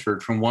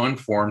transferred from one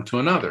form to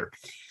another.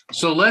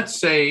 So let's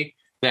say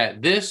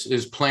that this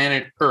is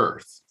planet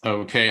Earth.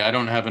 Okay, I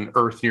don't have an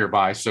Earth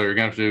nearby, so you're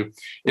going to have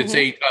to. It's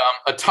a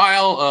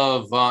tile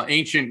of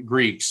ancient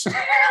Greeks.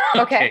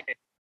 Okay,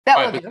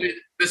 that will do.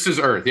 This is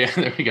Earth. Yeah,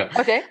 there we go.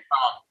 Okay.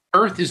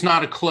 Earth is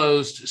not a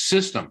closed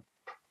system.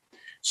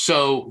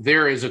 So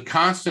there is a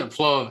constant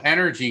flow of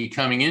energy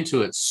coming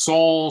into it.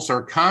 Souls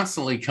are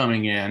constantly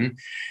coming in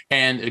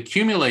and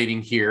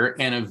accumulating here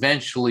and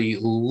eventually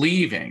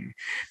leaving.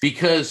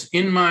 Because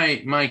in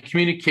my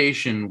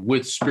communication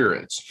with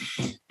spirits,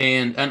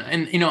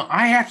 and you know,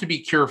 I have to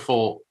be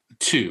careful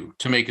too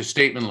to make a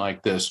statement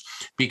like this,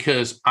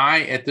 because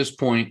I at this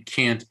point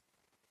can't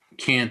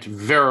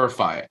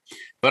verify it.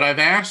 But I've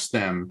asked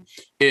them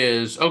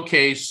is,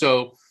 okay,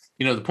 so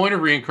you know, the point of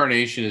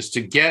reincarnation is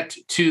to get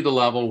to the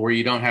level where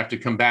you don't have to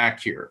come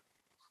back here.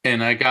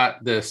 And I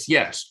got this,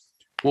 yes.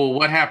 Well,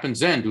 what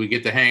happens then? Do we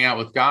get to hang out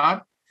with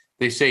God?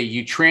 They say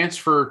you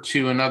transfer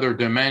to another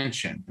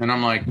dimension. And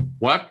I'm like,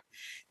 what?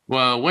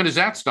 Well, when does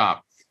that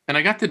stop? And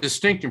I got the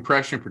distinct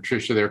impression,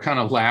 Patricia, they're kind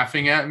of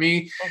laughing at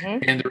me.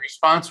 And the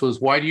response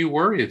was, why do you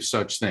worry of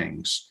such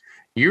things?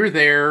 You're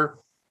there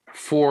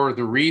for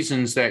the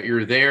reasons that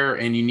you're there,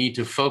 and you need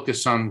to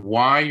focus on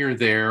why you're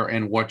there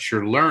and what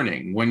you're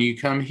learning. When you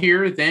come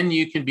here, then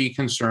you can be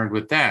concerned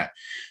with that.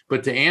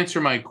 But to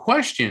answer my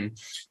question,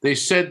 they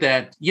said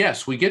that,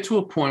 yes, we get to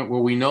a point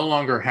where we no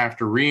longer have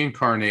to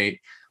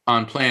reincarnate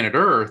on planet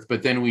Earth,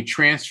 but then we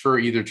transfer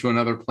either to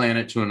another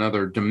planet, to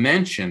another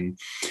dimension.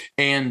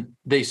 And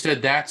they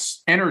said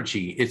that's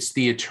energy. It's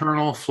the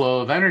eternal flow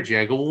of energy.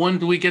 I go, well, when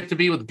do we get to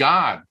be with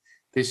God?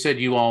 They said,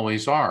 you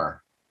always are.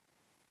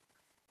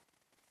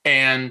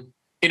 And,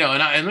 you know,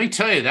 and let me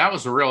tell you, that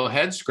was a real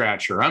head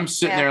scratcher. I'm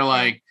sitting there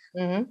like,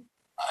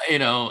 you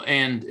know,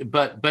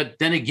 but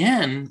then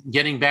again,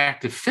 getting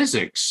back to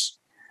physics,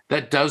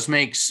 that does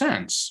make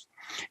sense.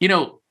 You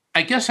know,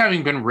 I guess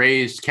having been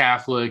raised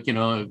Catholic, you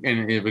know,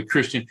 and a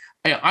Christian,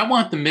 I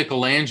want the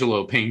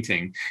Michelangelo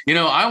painting. You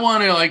know, I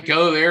want to like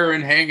go there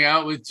and hang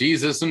out with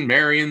Jesus and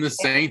Mary and the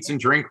saints and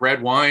drink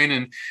red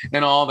wine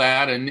and all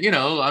that. And, you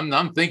know,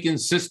 I'm thinking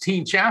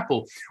Sistine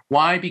Chapel.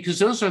 Why? Because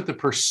those are the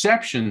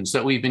perceptions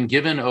that we've been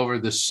given over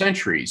the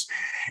centuries.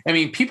 I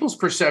mean, people's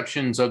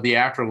perceptions of the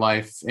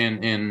afterlife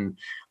and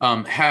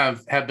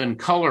have been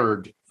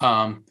colored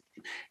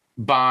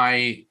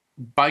by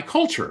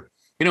culture.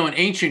 You know, in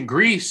ancient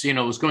Greece, you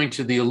know, it was going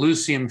to the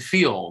Elysium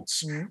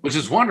fields, which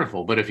is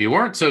wonderful. But if you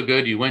weren't so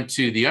good, you went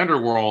to the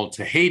underworld,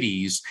 to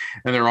Hades,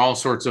 and there are all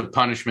sorts of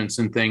punishments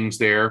and things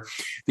there.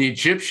 The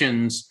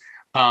Egyptians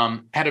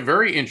had a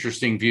very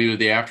interesting view of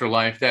the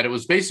afterlife, that it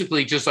was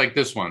basically just like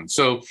this one.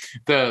 So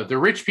the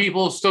rich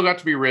people still got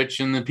to be rich,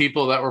 and the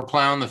people that were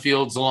plowing the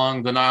fields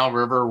along the Nile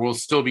River will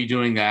still be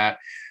doing that.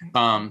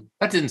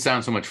 That didn't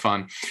sound so much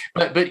fun,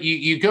 but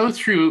you go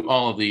through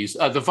all of these.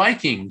 The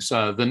Vikings,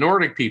 the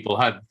Nordic people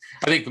had,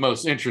 I think, the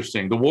most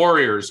interesting. The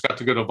warriors got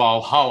to go to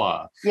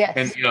Valhalla,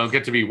 and you know,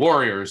 get to be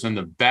warriors. And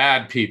the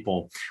bad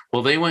people,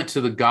 well, they went to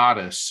the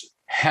goddess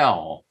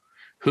Hel,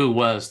 who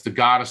was the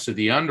goddess of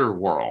the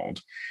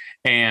underworld.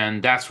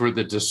 And that's where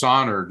the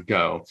dishonored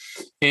go.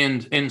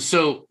 And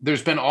so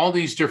there's been all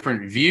these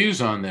different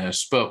views on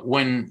this, but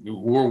when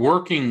we're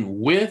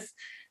working with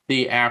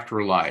the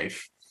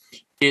afterlife,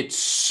 it's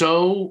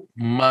so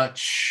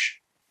much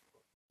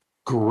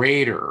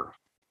greater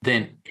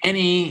than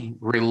any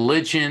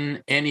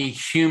religion, any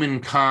human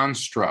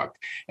construct.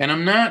 And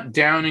I'm not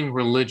downing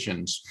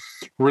religions.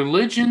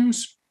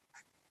 Religions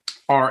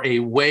are a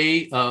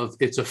way of,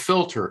 it's a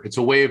filter, it's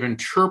a way of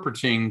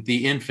interpreting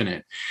the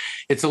infinite.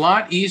 It's a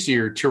lot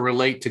easier to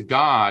relate to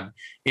God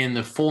in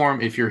the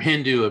form, if you're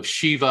Hindu, of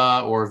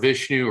Shiva or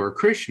Vishnu or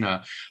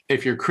Krishna,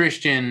 if you're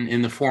Christian,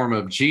 in the form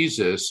of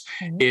Jesus,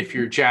 if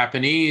you're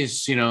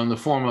Japanese, you know, in the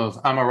form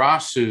of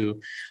Amaterasu,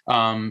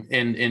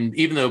 and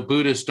even though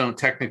Buddhists don't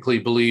technically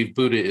believe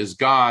Buddha is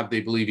God,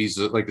 they believe he's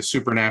like a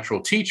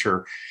supernatural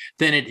teacher,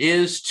 than it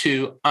is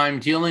to, I'm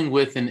dealing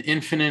with an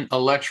infinite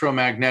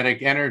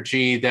electromagnetic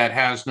energy that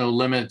has no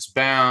limits,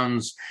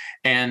 bounds,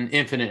 and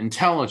infinite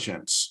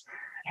intelligence.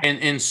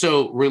 And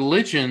so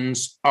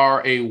religions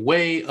are a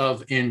way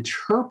of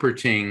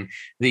interpreting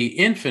the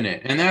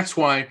infinite. And that's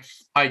why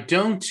I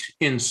don't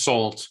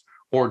insult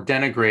or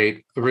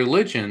denigrate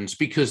religions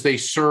because they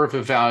serve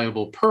a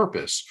valuable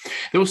purpose.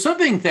 There was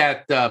something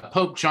that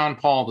Pope John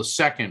Paul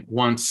II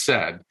once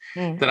said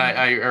that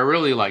I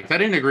really liked. I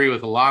didn't agree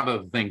with a lot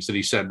of the things that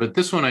he said, but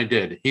this one I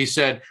did. He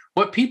said,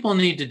 what people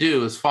need to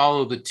do is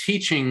follow the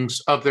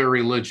teachings of their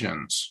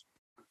religions.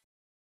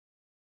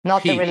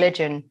 Not the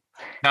religion.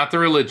 Not the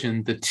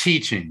religion, the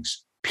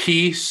teachings.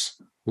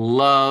 Peace,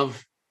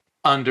 love,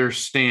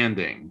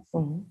 understanding.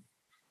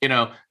 You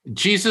know,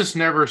 Jesus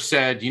never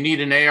said you need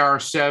an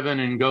AR-7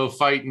 and go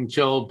fight and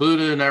kill.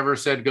 Buddha never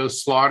said go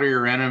slaughter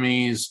your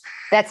enemies.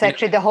 That's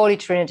actually the Holy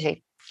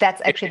Trinity.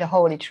 That's actually the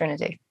Holy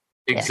Trinity.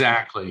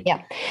 Exactly.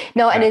 Yeah.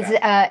 No, and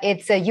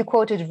it's you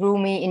quoted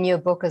Rumi in your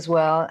book as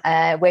well,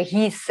 where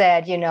he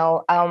said, you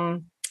know,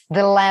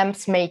 the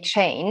lamps may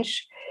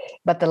change,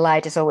 but the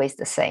light is always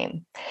the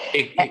same.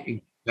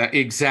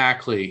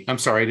 Exactly. I'm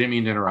sorry, I didn't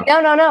mean to interrupt.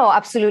 No,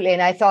 absolutely.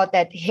 And I thought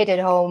that hit it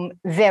home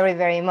very,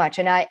 very much.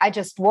 And I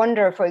just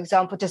wonder, for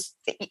example, just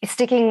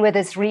sticking with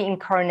this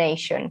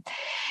reincarnation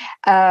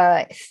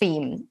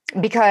theme,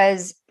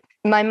 because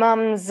my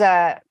mom's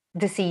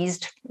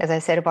deceased, as I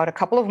said, about a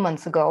couple of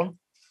months ago.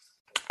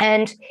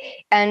 And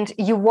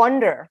you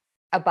wonder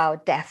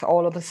about death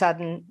all of a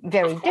sudden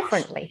very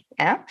differently.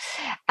 Yeah.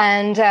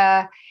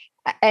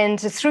 And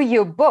through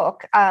your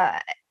book,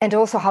 and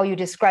also how you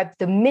described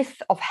the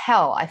myth of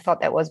hell, I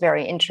thought that was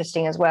very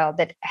interesting as well,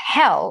 that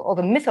hell, or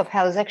the myth of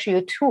hell, is actually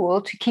a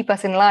tool to keep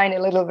us in line a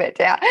little bit.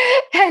 Yeah.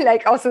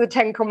 Like also the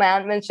 10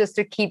 Commandments, just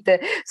to keep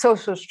the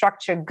social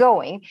structure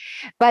going.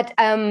 But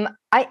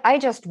I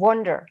just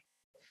wonder,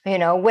 you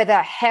know, whether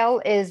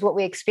hell is what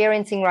we're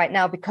experiencing right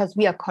now because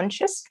we are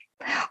conscious,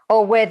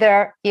 or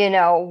whether, you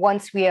know,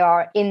 once we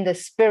are in the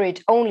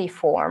spirit only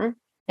form,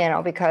 you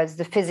know, because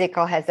the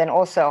physical has then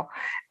also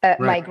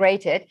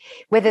migrated,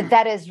 whether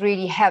that is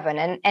really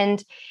heaven.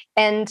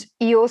 And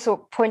you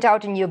also point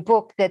out in your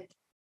book that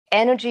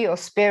energy or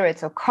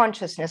spirits or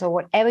consciousness or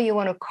whatever you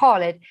want to call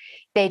it,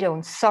 they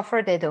don't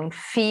suffer, they don't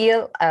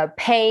feel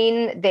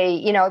pain, they,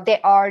 you know,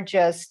 they are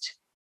just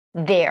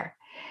there.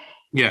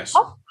 Yes.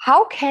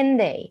 How can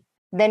they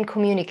then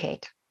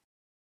communicate?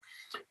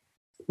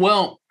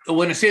 Well,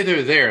 when I say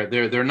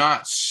they're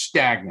not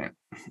stagnant.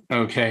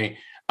 Okay.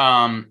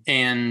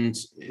 And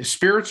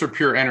spirits are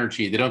pure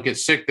energy. They don't get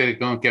sick. They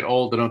don't get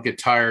old. They don't get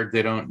tired.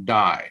 They don't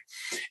die.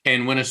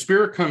 And when a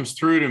spirit comes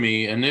through to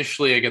me,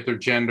 initially I get their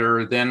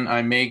gender. Then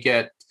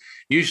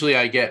usually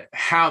I get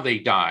how they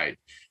died.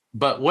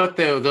 But what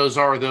those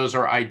are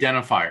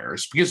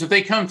identifiers. Because if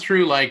they come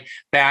through like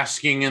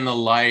basking in the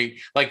light,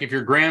 like if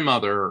your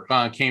grandmother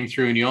came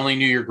through and you only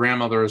knew your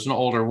grandmother as an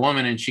older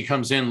woman and she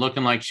comes in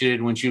looking like she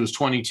did when she was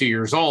 22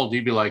 years old,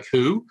 you'd be like,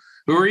 who?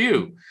 Who are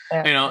you?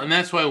 Yeah. You know, and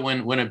that's why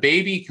when a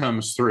baby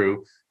comes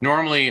through,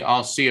 normally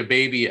I'll see a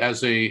baby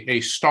as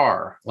a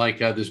star, like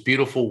this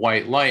beautiful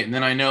white light. And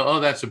then I know, oh,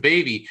 that's a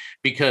baby,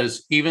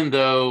 because even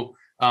though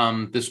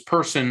this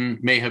person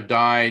may have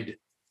died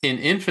in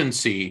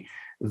infancy,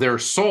 their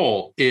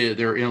soul,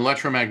 their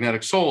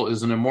electromagnetic soul,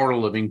 is an immortal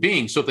living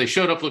being. So if they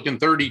showed up looking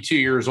 32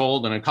 years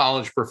old and a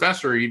college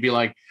professor, you'd be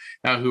like,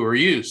 now who are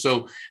you?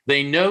 So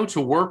they know to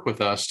work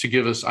with us to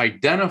give us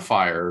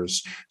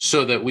identifiers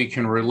so that we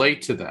can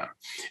relate to them.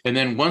 And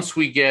then once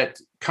we get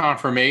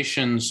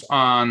confirmations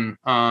on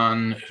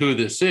who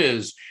this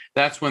is,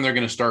 that's when they're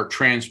going to start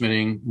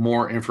transmitting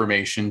more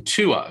information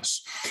to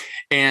us.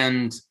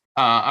 And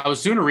I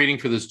was doing a reading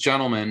for this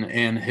gentleman,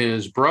 and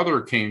his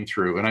brother came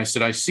through, and I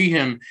said, I see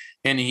him,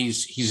 and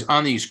he's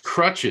on these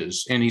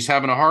crutches, and he's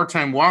having a hard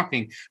time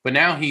walking, but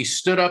now he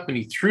stood up and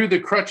he threw the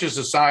crutches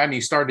aside and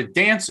he started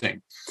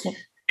dancing.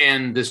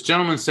 And this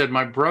gentleman said,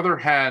 my brother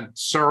had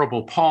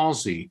cerebral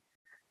palsy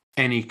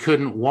and he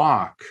couldn't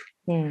walk.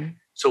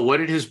 So what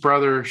did his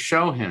brother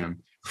show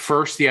him?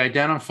 First, the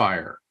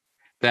identifier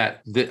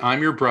that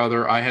I'm your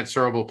brother, I had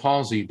cerebral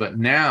palsy, but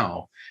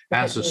now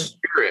as a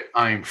spirit,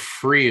 I'm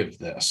free of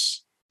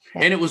this.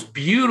 And it was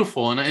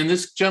beautiful. And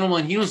this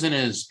gentleman, he was in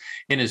his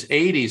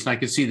 80s, and I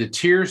could see the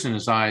tears in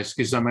his eyes,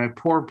 because my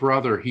poor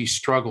brother, he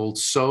struggled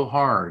so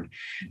hard,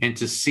 and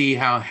to see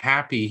how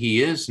happy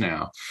he is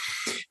now.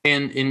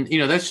 And you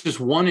know, that's just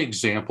one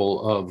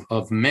example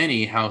of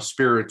many, how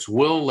spirits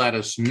will let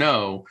us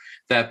know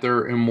that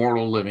they're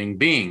immortal living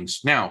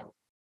beings. Now,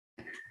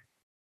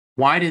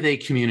 why do they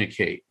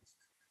communicate?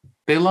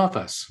 They love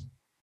us.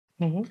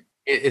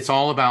 It's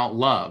all about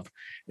love,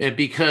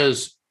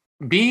 because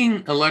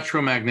being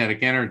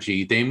electromagnetic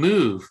energy, they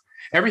move.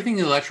 Everything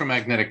in the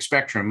electromagnetic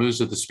spectrum moves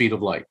at the speed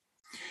of light.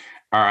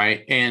 All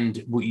right.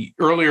 And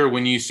earlier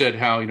when you said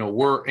how, you know,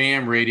 we're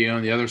AM radio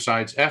and the other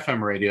side's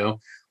FM radio,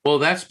 well,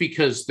 that's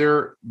because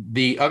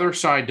the other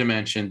side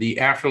dimension,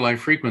 the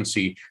afterlife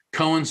frequency,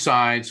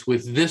 coincides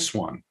with this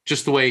one,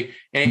 just the way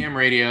AM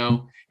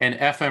radio and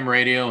FM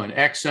radio and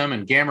XM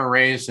and gamma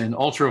rays and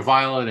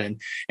ultraviolet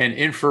and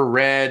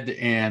infrared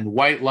and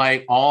white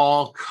light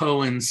all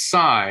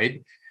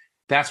coincide.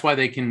 That's why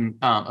they can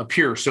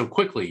appear so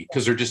quickly,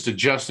 because they're just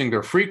adjusting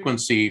their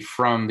frequency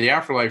from the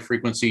afterlife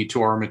frequency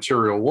to our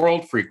material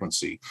world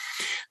frequency.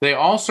 They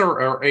also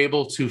are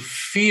able to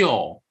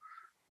feel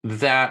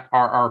that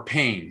our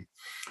pain.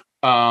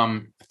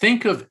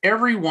 think of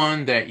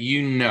everyone that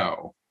you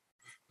know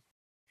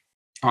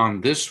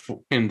in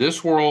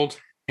this world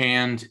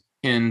and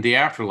in the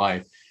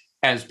afterlife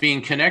as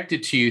being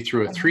connected to you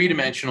through a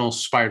three-dimensional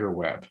spider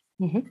web.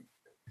 Mm-hmm.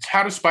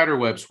 How do spider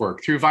webs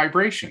work? Through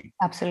vibration.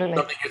 Absolutely.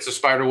 Something hits a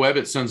spider web,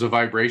 it sends a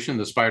vibration,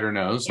 the spider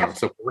knows. Yep.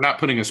 So we're not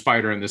putting a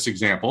spider in this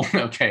example.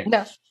 Okay.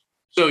 No.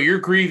 So you're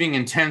grieving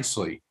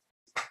intensely.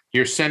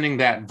 You're sending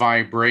that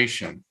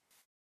vibration.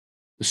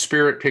 The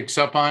spirit picks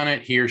up on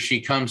it. He or she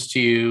comes to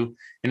you,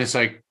 and it's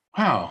like,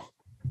 wow,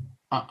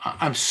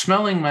 I'm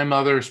smelling my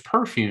mother's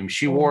perfume.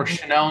 She wore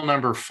Chanel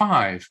number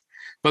 5,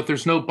 but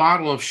there's no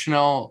bottle of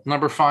Chanel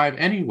number 5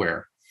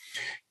 anywhere.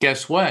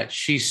 Guess what?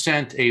 She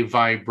sent a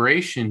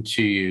vibration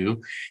to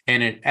you,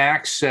 and it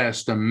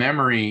accessed a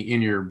memory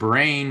in your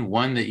brain,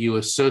 one that you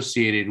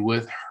associated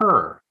with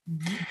her.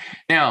 Mm-hmm.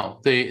 Now,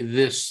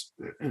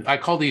 I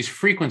call these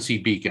frequency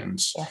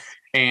beacons. Yes.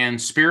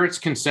 And spirits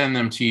can send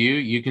them to you.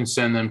 You can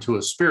send them to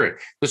a spirit.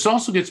 This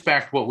also gets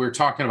back to what we were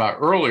talking about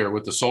earlier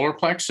with the solar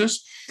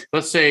plexus.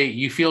 Let's say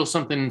you feel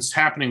something's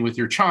happening with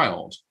your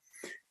child.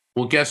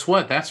 Well, guess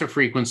what? That's a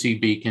frequency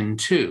beacon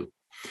too.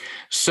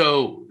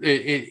 So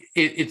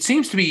it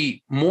seems to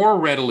be more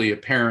readily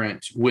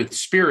apparent with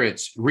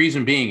spirits.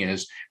 Reason being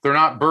is they're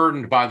not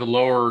burdened by the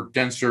lower,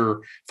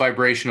 denser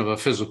vibration of a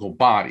physical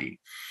body.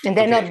 And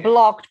they're not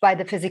blocked by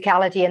the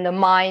physicality and the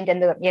mind and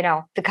the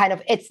kind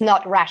of, it's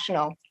not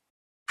rational.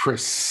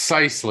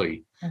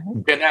 Precisely.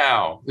 Mm-hmm.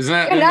 Genau. Isn't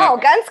that? Genau,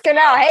 ganz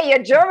genau. Hey,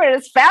 your German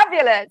is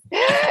fabulous.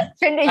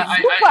 Finde ich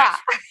super.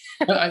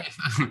 Okay.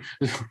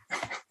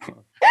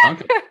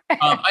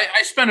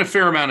 I spent a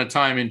fair amount of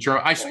time in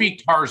German. I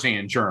speak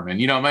Tarzan German.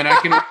 I mean, I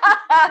can.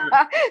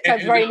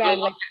 That's very nice.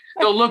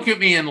 They'll look at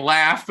me and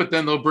laugh, but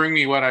then they'll bring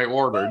me what I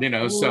ordered.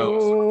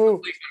 So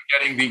at least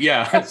I'm getting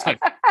It's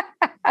like,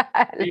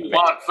 you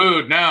want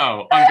food?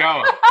 No, I'm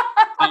going.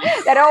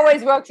 That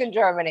always works in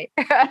Germany.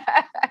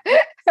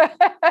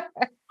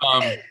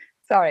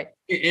 Sorry.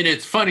 And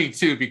it's funny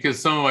too, because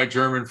some of my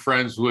German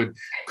friends would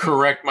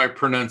correct my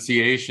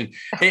pronunciation.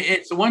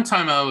 It's one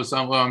time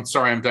I'm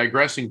sorry, I'm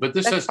digressing, but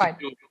this has to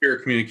do with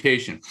spirit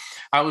communication.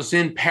 I was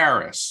in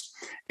Paris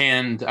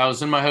and I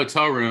was in my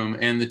hotel room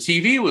and the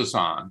TV was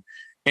on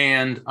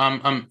and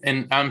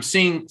I'm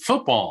seeing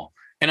football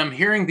and I'm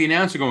hearing the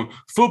announcer going,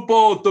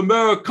 "Football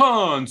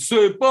d'Americain,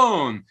 c'est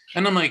bon."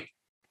 And I'm like,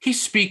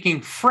 he's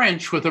speaking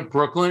French with a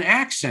Brooklyn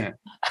accent.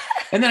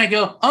 And then I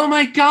go, oh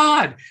my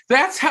God,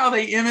 that's how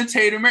they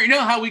imitate America. You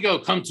know how we go,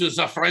 come to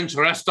the French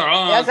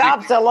restaurant. Yes,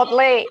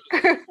 absolutely.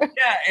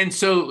 Yeah. And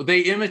so they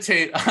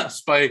imitate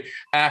us by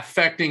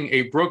affecting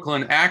a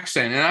Brooklyn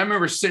accent. And I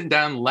remember sitting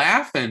down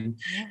laughing.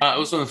 It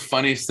was one of the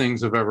funniest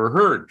things I've ever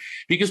heard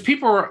because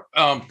people are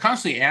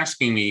constantly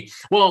asking me,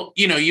 well,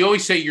 you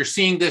always say you're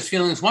seeing this,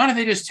 feelings. Why don't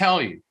they just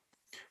tell you?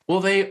 Well,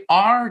 they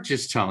are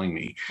just telling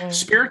me. Mm-hmm.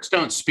 Spirits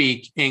don't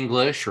speak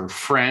English or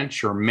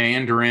French or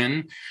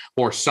Mandarin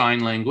or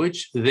sign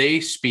language. They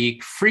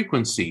speak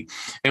frequency.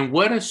 And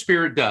what a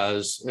spirit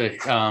does,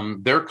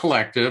 their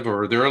collective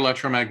or their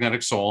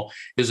electromagnetic soul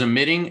is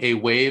emitting a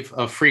wave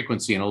of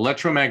frequency, an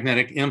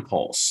electromagnetic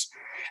impulse.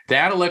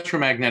 That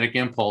electromagnetic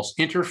impulse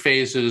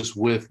interfaces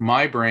with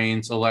my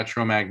brain's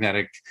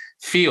electromagnetic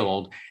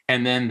field,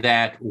 and then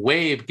that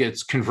wave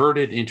gets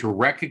converted into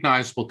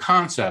recognizable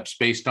concepts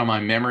based on my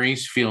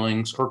memories,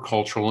 feelings, or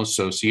cultural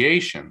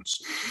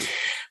associations.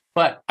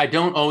 But I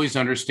don't always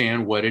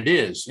understand what it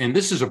is. And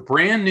this is a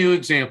brand new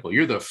example.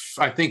 You're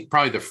I think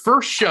probably the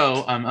first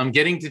show I'm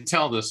getting to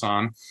tell this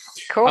on.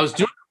 Cool. I was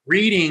doing a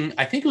reading,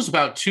 I think it was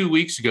about 2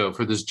 weeks ago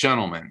for this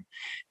gentleman.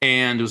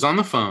 And it was on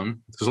the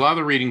phone because a lot of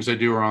the readings I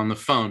do are on the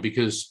phone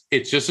because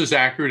it's just as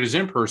accurate as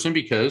in person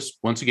because,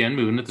 once again,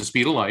 moving at the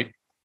speed of light.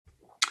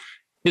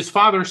 His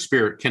father's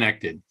spirit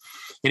connected.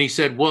 And he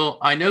said, well,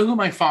 I know who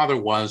my father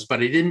was,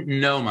 but I didn't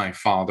know my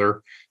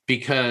father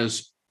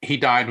because he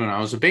died when I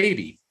was a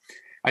baby.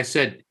 I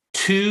said,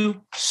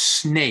 2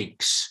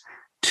 snakes.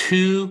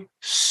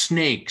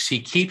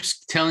 He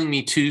keeps telling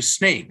me 2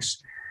 snakes.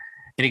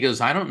 And he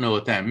goes, I don't know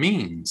what that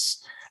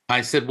means.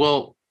 I said,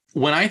 well,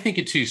 when I think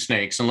of 2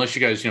 snakes, unless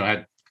you guys, had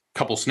a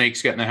couple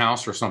snakes get in the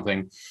house or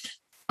something,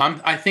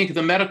 I think of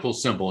the medical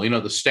symbol,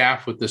 the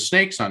staff with the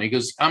snakes on. He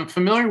goes, I'm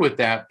familiar with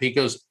that. He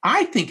goes,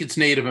 I think it's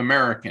Native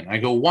American. I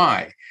go,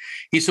 why?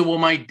 He said, well,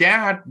 my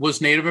dad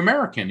was Native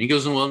American. He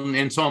goes, well,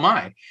 and so am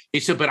I. He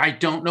said, but I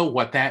don't know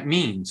what that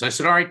means. I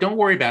said, all right, don't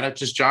worry about it.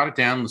 Just jot it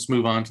down. Let's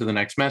move on to the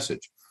next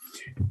message.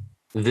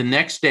 The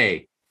next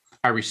day,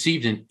 I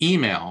received an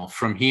email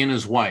from he and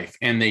his wife,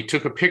 and they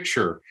took a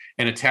picture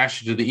and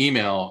attached it to the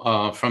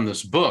email from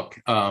this book.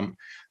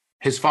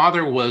 His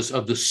father was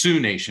of the Sioux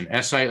Nation,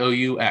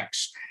 Sioux.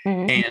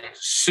 Mm-hmm. And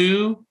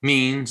Sioux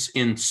means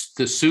in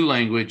the Sioux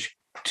language,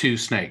 2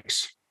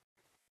 snakes.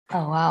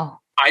 Oh,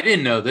 wow. I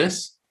didn't know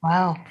this.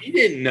 Wow. He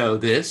didn't know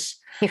this.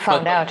 He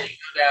found out. He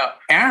found out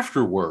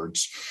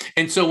afterwards.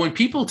 And so when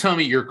people tell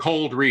me you're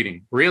cold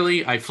reading,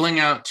 really, I fling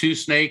out 2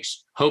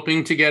 snakes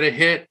hoping to get a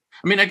hit.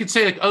 I mean, I could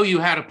say like, oh, you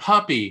had a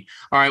puppy.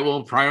 All right,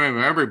 well,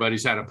 probably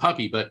everybody's had a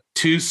puppy, but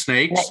 2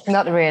 snakes?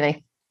 Not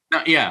really.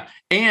 Yeah.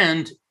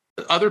 And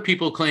other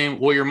people claim,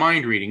 well, you're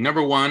mind reading.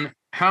 Number one,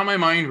 how am I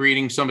mind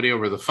reading somebody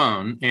over the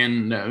phone?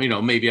 And,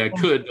 maybe I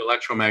could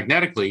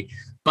electromagnetically,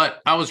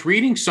 but I was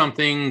reading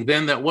something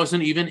then that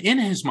wasn't even in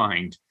his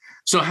mind.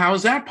 So how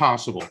is that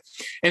possible?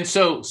 And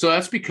so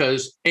that's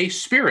because a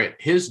spirit,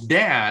 his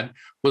dad,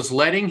 was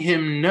letting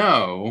him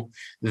know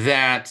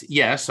that,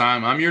 yes,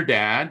 I'm your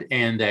dad,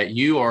 and that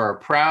you are a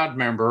proud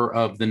member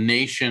of the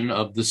nation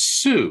of the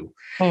Sioux.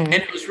 And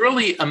it was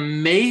really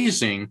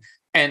amazing.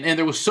 And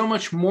there was so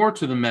much more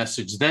to the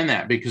message than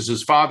that, because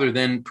his father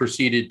then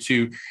proceeded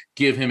to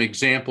give him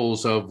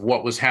examples of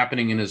what was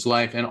happening in his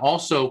life, and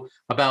also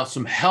about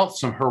some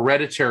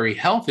hereditary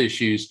health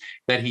issues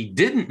that he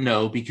didn't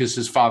know because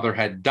his father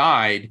had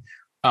died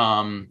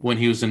when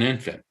he was an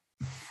infant.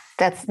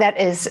 That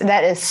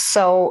is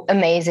so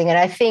amazing. And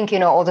I think,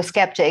 all the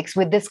skeptics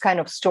with this kind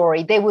of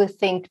story, they will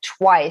think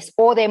twice,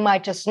 or they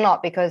might just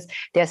not, because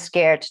they're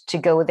scared to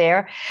go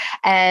there.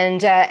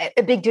 And a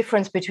big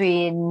difference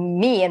between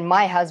me and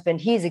my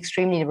husband, he's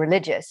extremely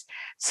religious.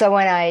 So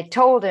when I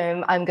told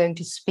him I'm going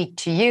to speak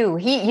to you,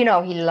 he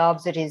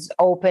loves it, he's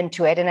open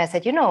to it. And I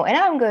said, and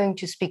I'm going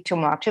to speak to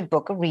Mark to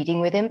book a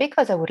reading with him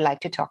because I would like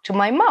to talk to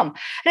my mom.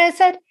 And I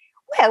said,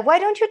 well, why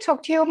don't you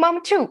talk to your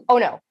mom too?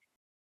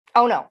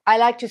 Oh, no, I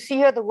like to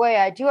see her the way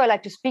I do. I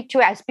like to speak to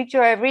her. I speak to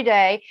her every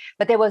day.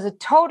 But there was a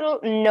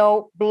total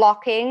no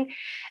blocking.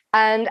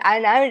 And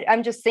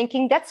I'm just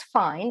thinking that's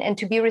fine and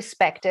to be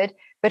respected.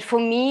 But for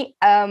me,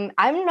 I'm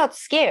not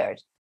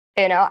scared.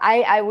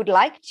 I would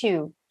like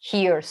to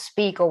hear,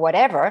 speak, or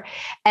whatever.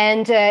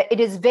 And it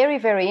is very,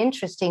 very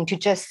interesting to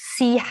just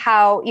see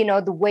how,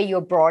 the way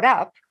you're brought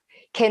up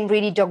can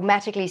really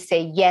dogmatically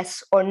say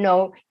yes or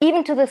no,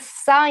 even to the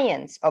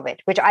science of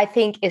it, which I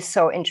think is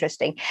so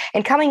interesting.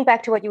 And coming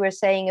back to what you were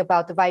saying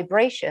about the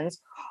vibrations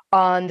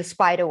on the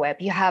spider web,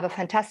 you have a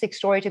fantastic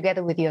story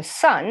together with your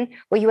son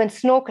where you went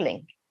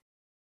snorkeling.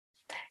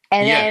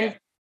 And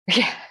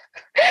then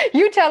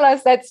you tell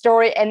us that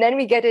story, and then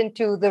we get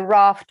into the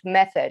RAFT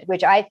method,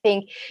 which I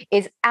think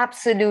is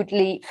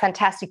absolutely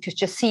fantastic to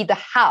just see the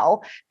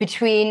how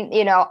between,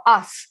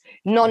 us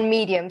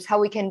non-mediums, how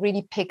we can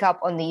really pick up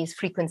on these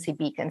frequency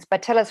beacons.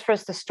 But tell us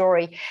first the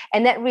story,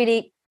 and that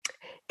really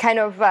kind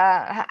of,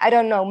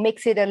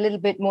 makes it a little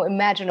bit more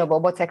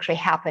imaginable what's actually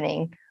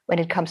happening when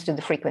it comes to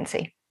the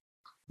frequency.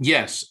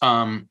 Yes.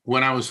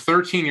 When I was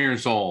 13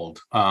 years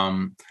old,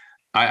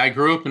 I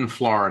grew up in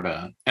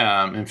Florida.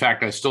 In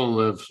fact, I still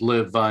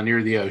live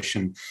near the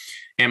ocean.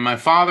 And my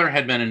father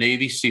had been a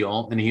Navy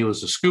SEAL, and he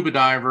was a scuba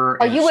diver.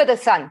 Oh, you were the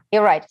son.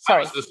 You're right. Sorry.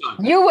 I was the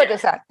son. You were the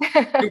son.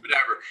 Scuba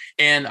diver.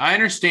 And I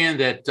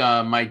understand that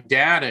my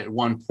dad at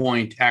one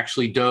point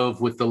actually dove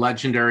with the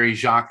legendary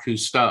Jacques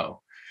Cousteau.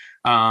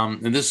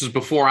 And this is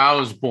before I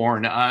was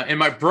born. And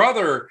my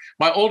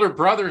older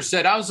brother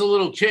said, I was a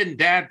little kid and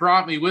dad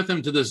brought me with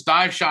him to this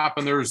dive shop.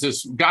 And there was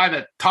this guy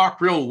that talked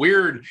real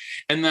weird.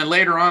 And then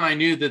later on, I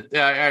knew that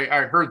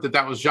I heard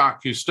that was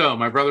Jacques Cousteau.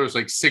 My brother was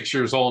like 6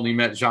 years old and he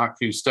met Jacques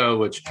Cousteau,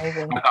 which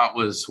amazing. I thought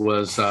was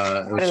what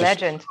a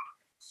legend.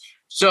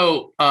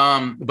 So,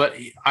 but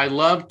I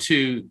love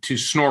to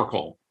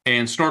snorkel.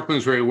 And snorkeling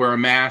is where you wear a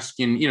mask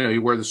and,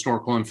 you wear the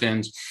snorkel and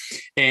fins.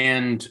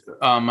 And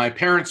my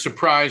parents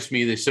surprised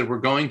me. They said, we're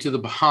going to the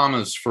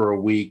Bahamas for a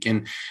week,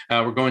 and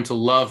we're going to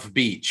Love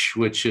Beach,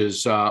 which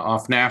is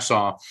off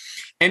Nassau.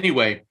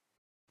 Anyway,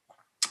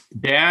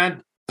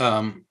 Dad,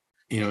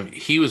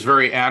 he was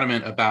very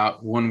adamant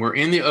about when we're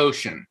in the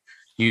ocean,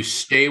 you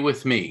stay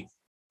with me.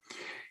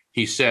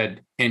 He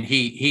said, and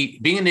he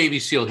being a Navy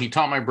SEAL, he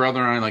taught my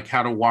brother and I like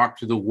how to walk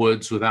through the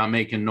woods without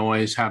making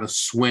noise, how to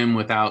swim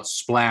without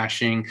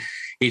splashing.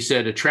 He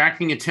said,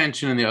 attracting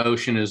attention in the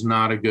ocean is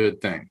not a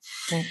good thing.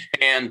 Mm.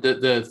 And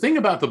the thing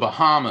about the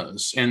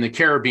Bahamas and the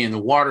Caribbean, the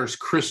water's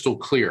crystal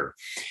clear.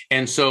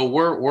 And so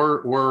we're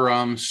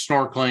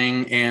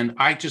snorkeling, and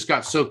I just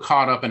got so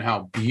caught up in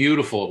how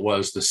beautiful it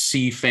was, the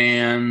sea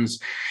fans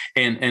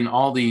and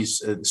all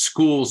these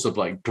schools of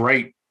like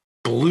bright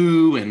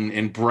blue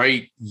and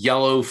bright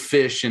yellow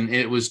fish. And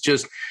it was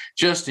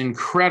just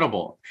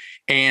incredible.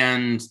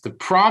 And the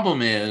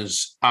problem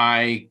is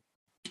I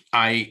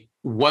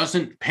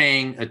wasn't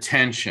paying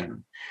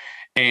attention,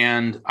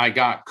 and I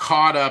got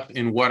caught up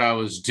in what I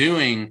was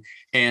doing,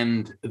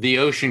 and the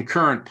ocean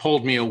current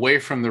pulled me away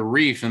from the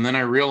reef. And then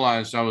I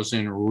realized I was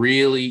in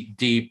really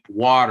deep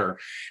water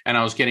and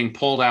I was getting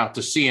pulled out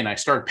to sea, and I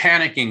started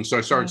panicking. So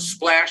I started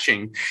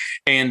splashing,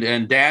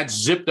 and Dad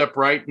zipped up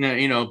right,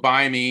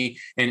 by me.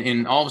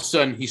 And all of a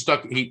sudden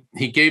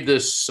he gave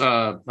this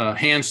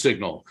hand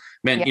signal,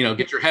 meant,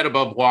 get your head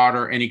above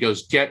water. And he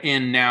goes, get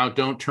in now,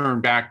 don't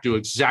turn back, do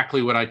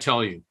exactly what I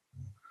tell you.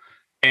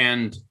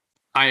 And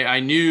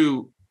I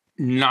knew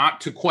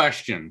not to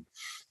question.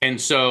 And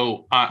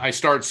so I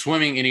start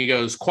swimming, and he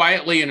goes,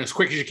 quietly and as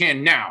quick as you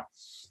can now.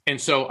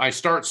 And so I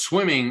start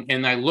swimming,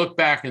 and I look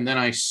back, and then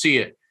I see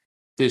it.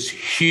 This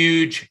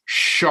huge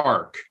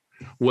shark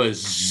was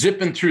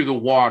zipping through the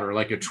water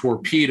like a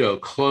torpedo,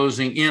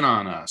 closing in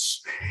on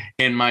us.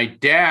 And my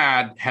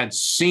dad had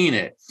seen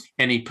it,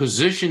 and he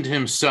positioned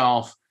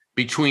himself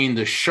between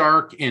the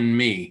shark and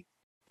me.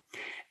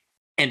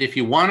 And if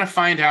you want to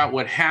find out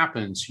what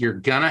happens, you're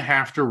going to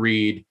have to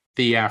read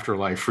The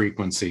Afterlife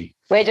Frequency.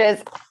 Which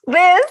is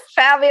this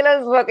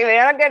fabulous book.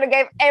 We're not going to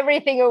give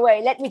everything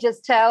away. Let me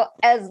just tell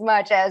as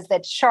much as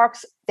that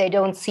sharks, they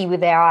don't see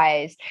with their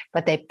eyes,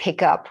 but they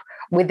pick up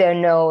with their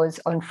nose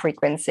on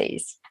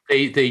frequencies.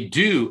 They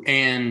do.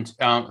 And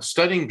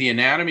studying the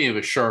anatomy of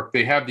a shark,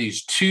 they have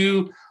these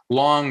two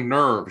long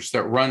nerves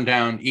that run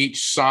down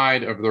each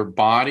side of their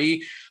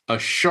body. A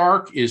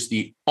shark is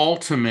the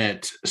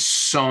ultimate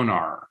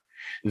sonar.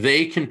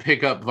 They can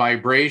pick up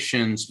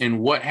vibrations.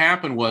 And what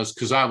happened was,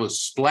 because I was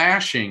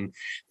splashing,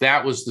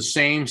 that was the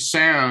same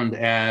sound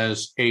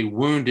as a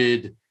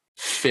wounded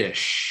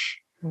fish.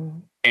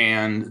 Mm.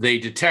 And they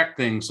detect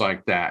things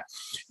like that.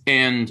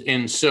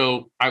 And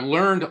so I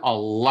learned a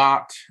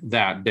lot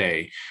that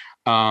day.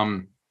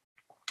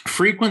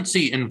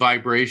 Frequency and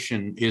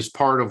vibration is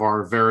part of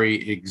our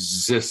very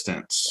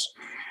existence.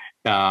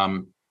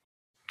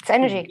 It's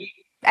energy.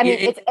 I mean,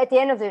 it's at the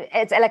end of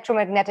it's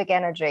electromagnetic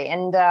energy.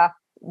 And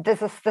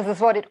this is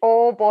what it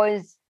all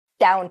boils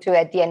down to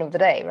at the end of the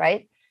day,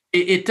 right?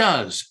 It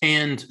does.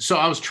 And so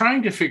I was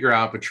trying to figure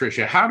out,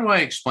 Patricia, how do I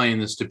explain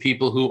this to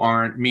people who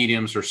aren't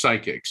mediums or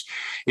psychics?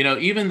 You know,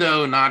 even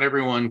though not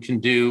everyone can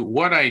do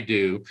what I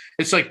do,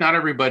 it's like not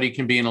everybody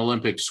can be an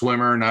Olympic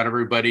swimmer. Not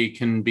everybody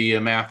can be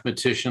a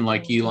mathematician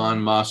like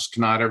Elon Musk.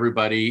 Not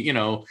everybody, you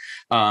know,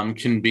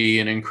 can be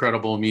an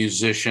incredible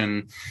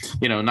musician.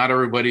 You know, not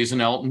everybody's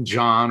an Elton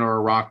John or a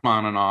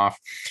Rachmaninoff.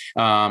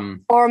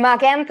 Or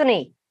Mark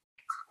Anthony.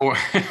 Or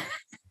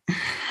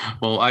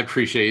well, I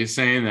appreciate you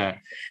saying that.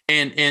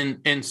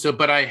 And so,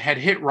 but I had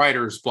hit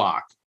writer's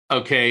block.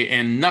 Okay.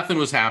 And nothing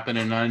was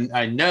happening.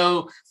 I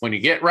know when you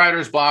get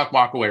writer's block,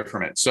 walk away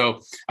from it. So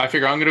I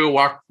figure I'm going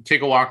to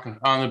take a walk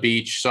on the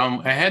beach. So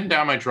I'm heading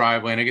down my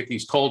driveway and I get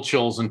these cold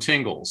chills and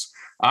tingles.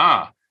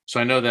 So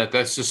I know that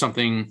that's just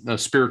something, a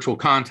spiritual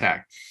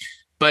contact.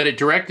 But it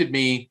directed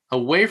me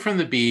away from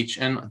the beach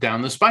and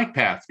down this bike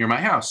path near my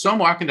house. So I'm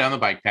walking down the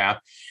bike path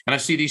and I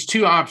see these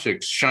two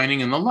objects shining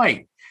in the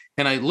light.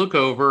 And I look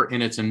over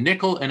and it's a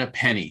nickel and a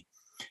penny.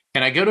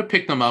 And I go to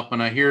pick them up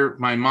and I hear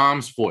my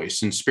mom's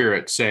voice in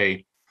spirit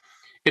say,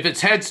 if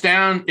it's heads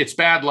down, it's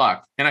bad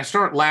luck. And I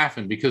start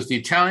laughing because the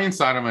Italian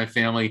side of my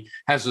family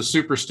has a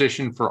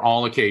superstition for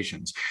all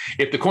occasions.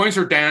 If the coins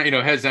are down, you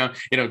know, heads down,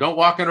 you know, don't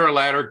walk under a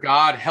ladder.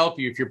 God help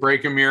you if you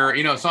break a mirror,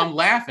 you know, so I'm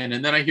laughing.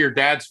 And then I hear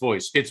Dad's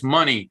voice. It's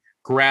money.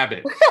 Grab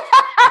it.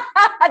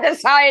 The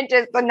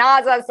scientist, the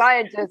NASA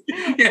scientist.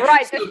 Yeah,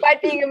 right, so,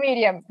 despite being a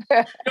medium.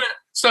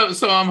 So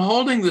I'm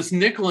holding this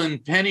nickel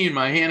and penny in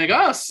my hand. I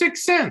go,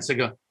 6 cents. I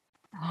go,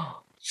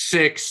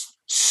 6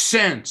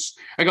 cents.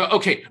 I go,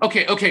 okay. What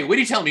do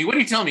you tell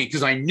me?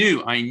 Because I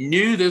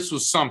knew this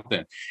was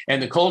something.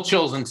 And the cold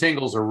chills and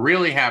tingles are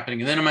really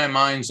happening. And then in my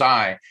mind's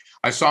eye,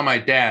 I saw my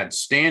dad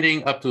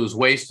standing up to his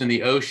waist in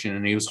the ocean,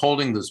 and he was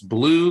holding this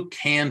blue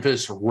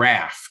canvas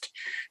raft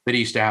that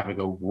he used to have. I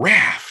go,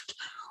 raft.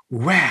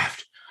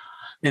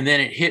 And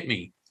then it hit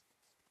me.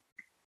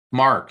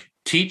 Mark,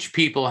 teach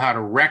people how to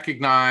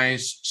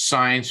recognize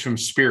signs from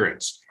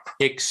spirits.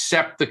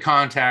 Accept the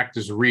contact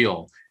as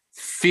real.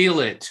 Feel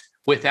it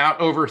without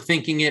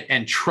overthinking it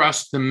and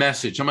trust the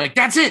message. I'm like,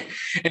 that's it.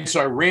 And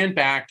so I ran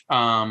back.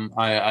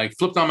 I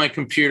flipped on my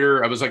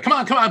computer. I was like, come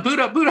on, boot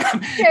up.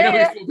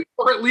 Yeah.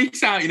 Before it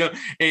leaks out, you know,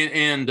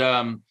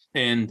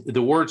 and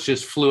the words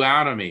just flew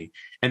out of me.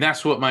 And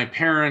that's what my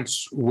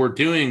parents were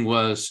doing,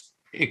 was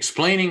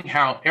explaining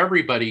how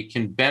everybody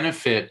can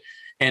benefit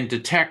and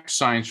detect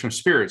signs from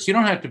spirits. You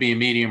don't have to be a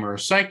medium or a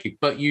psychic,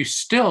 but you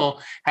still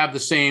have the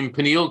same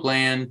pineal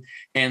gland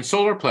and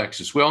solar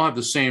plexus. We all have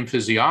the same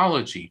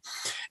physiology.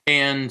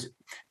 And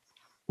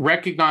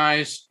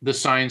recognize the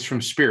signs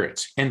from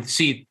spirits. And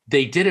see,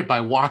 they did it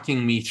by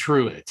walking me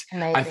through it.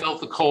 Amazing. I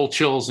felt the cold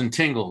chills and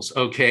tingles.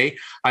 Okay.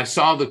 I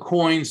saw the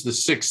coins, the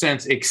 6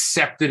 cents,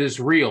 accept it as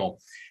real.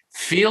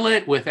 Feel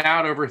it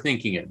without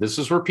overthinking it. This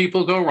is where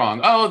people go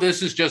wrong. Oh,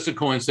 this is just a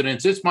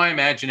coincidence. It's my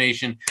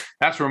imagination.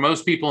 That's where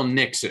most people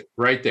nix it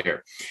right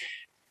there.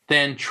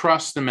 Then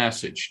trust the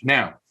message.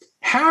 Now,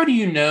 how do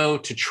you know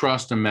to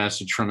trust a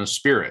message from a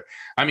spirit?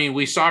 I mean,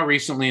 we saw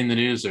recently in the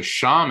news a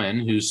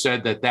shaman who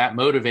said that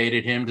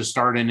motivated him to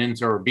start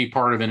or be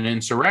part of an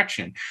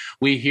insurrection.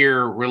 We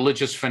hear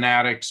religious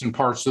fanatics in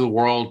parts of the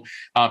world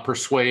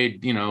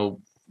persuade, you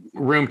know,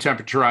 room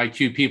temperature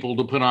IQ people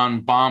to put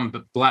on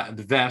bomb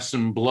vests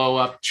and blow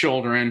up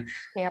children.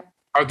 Yep.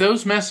 Are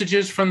those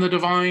messages from the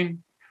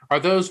divine? Are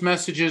those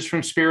messages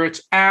from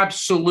spirits?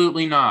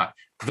 Absolutely not.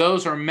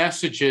 Those are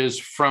messages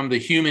from the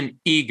human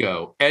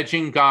ego,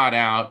 edging God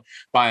out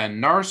by a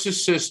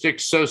narcissistic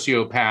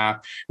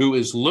sociopath who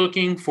is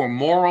looking for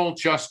moral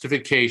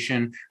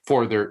justification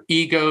for their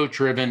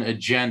ego-driven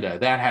agenda.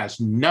 That has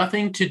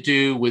nothing to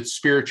do with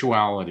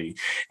spirituality.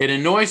 It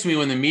annoys me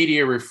when the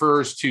media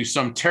refers to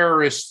some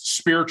terrorist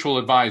spiritual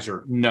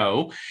advisor.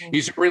 No,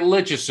 he's a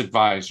religious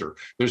advisor.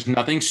 There's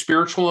nothing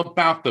spiritual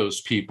about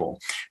those people,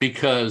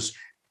 because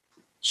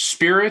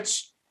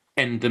spirits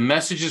and the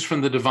messages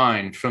from the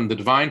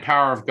divine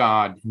power of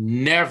God,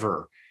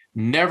 never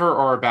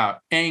are about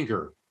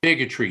anger,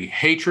 bigotry,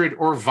 hatred,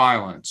 or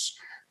violence.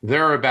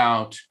 They're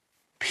about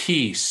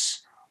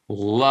peace,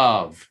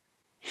 love,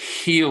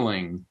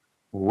 healing,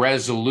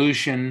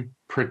 resolution,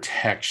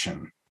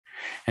 protection.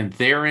 And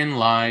therein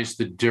lies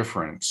the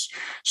difference.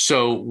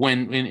 So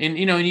when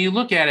you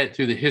look at it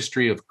through the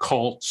history of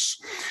cults,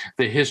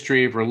 the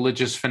history of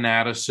religious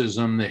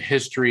fanaticism, the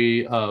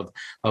history of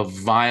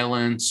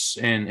violence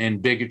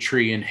and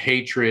bigotry and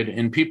hatred,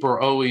 and people are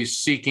always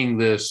seeking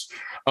this,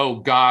 oh,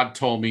 God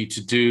told me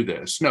to do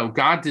this. No,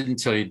 God didn't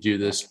tell you to do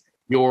this.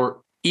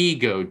 Your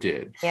ego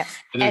did. Yeah.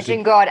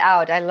 Edging God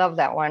out. I love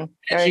that one.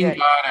 Edging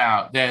God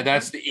out.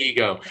 That's the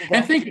ego.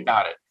 And think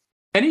about it.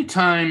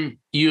 Anytime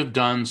you have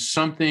done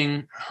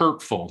something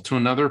hurtful to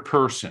another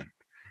person,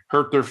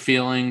 hurt their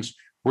feelings,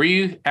 were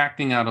you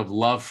acting out of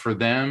love for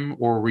them,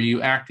 or were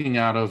you acting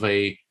out of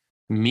a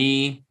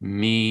me,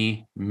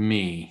 me,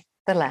 me?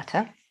 The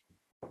latter.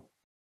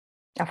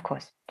 Of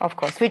course,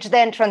 which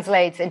then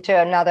translates into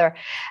another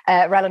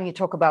realm you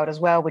talk about as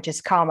well, which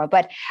is karma.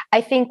 But I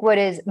think what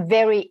is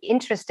very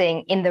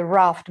interesting in the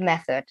RAFT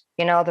method,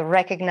 the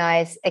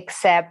recognize,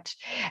 accept,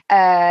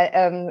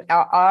 RAF,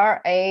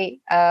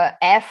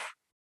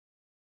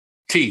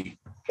 T.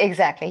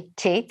 Exactly,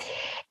 T,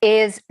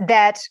 is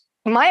that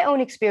my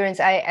own experience,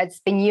 it's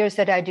been years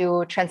that I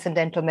do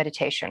transcendental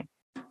meditation.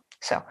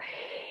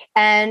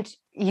 And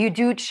you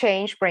do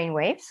change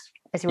brainwaves,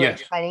 as you were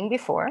explaining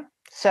before.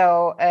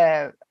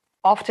 So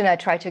often I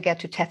try to get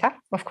to theta,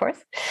 of course.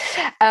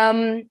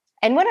 And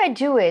when I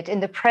do it in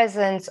the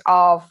presence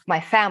of my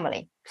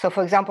family, so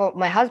for example,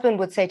 my husband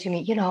would say to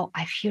me,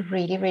 I feel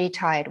really, really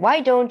tired. Why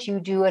don't you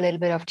do a little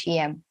bit of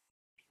TM?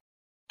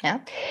 Yeah.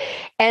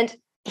 And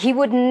he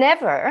would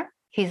never,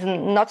 he's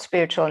not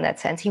spiritual in that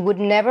sense, he would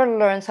never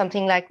learn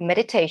something like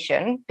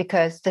meditation,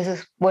 because this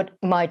is what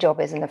my job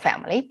is in the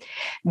family.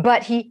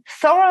 But he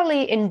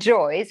thoroughly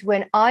enjoys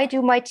when I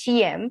do my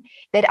TM,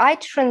 that I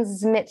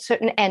transmit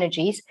certain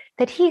energies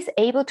that he's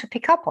able to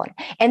pick up on.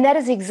 And that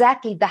is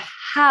exactly the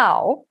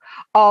how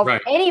of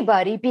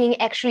anybody being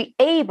actually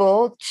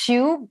able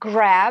to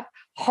grab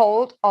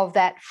hold of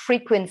that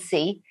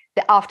frequency,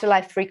 the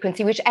afterlife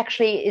frequency, which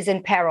actually is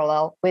in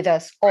parallel with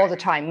us all the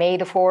time. May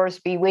the force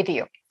be with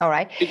you. All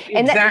right. Exactly.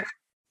 And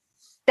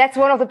that's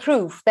one of the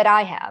proof that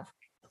I have.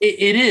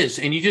 It is.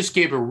 And you just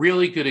gave a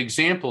really good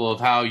example of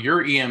how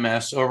your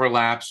EMS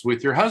overlaps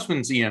with your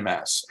husband's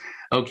EMS.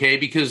 Okay,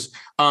 because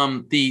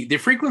the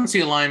frequency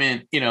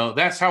alignment,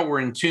 that's how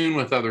we're in tune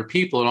with other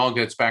people. It all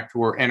gets back to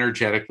we're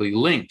energetically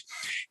linked.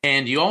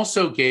 And you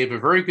also gave a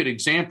very good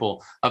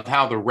example of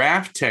how the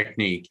RAFT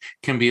technique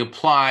can be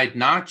applied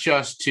not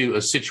just to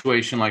a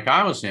situation like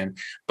I was in,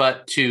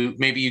 but to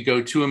maybe you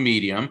go to a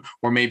medium,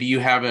 or maybe you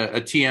have a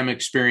TM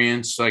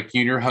experience like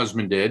you and your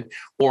husband did,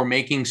 or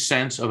making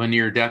sense of a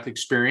near-death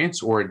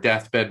experience or a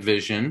deathbed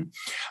vision.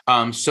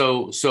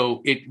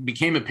 So it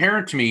became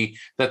apparent to me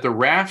that the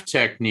RAFT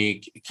technique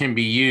can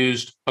be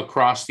used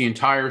across the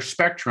entire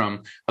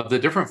spectrum of the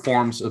different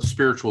forms of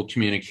spiritual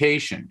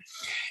communication.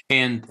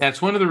 And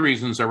that's one of the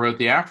reasons I wrote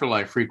the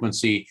Afterlife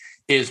frequency,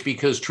 is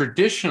because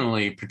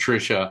traditionally,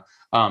 Patricia,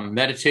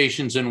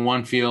 meditations in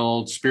one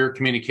field, spirit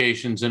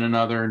communications in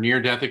another,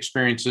 near-death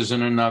experiences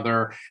in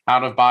another,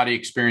 out-of-body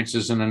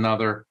experiences in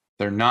another,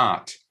 they're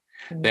not.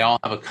 They all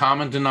have a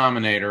common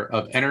denominator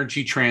of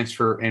energy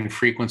transfer and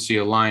frequency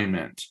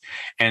alignment.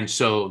 And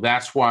so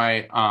that's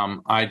why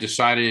I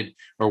decided,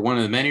 or one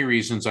of the many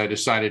reasons I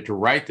decided to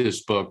write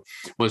this book,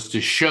 was to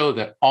show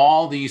that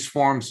all these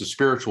forms of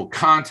spiritual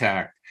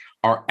contact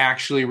are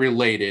actually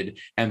related,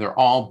 and they're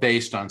all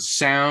based on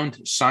sound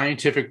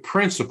scientific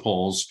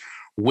principles,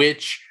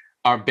 which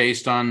are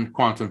based on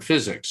quantum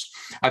physics.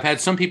 I've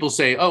had some people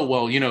say, oh,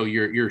 well,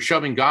 you're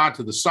shoving God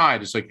to the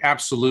side. It's like,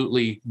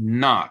 absolutely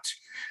not.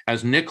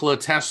 As Nikola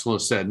Tesla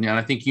said, and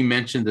I think you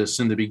mentioned this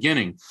in the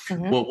beginning,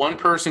 what one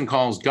person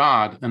calls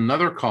God,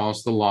 another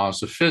calls the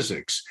laws of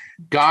physics.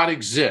 God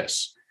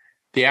exists.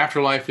 The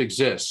afterlife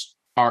exists.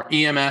 Our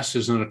EMS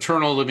is an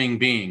eternal living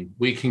being.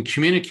 We can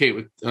communicate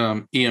with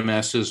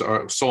EMSs,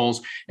 our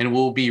souls, and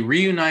we'll be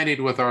reunited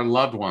with our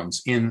loved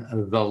ones in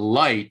the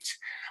light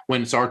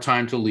when it's our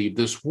time to leave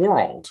this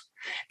world.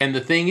 And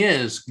the thing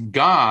is,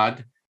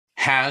 God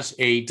has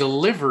a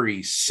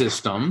delivery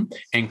system,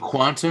 and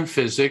quantum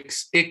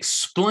physics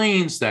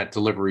explains that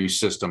delivery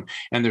system.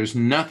 And there's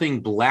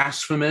nothing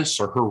blasphemous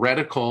or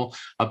heretical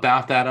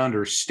about that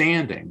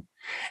understanding.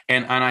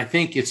 And I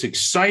think it's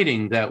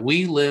exciting that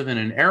we live in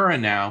an era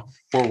now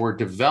where we're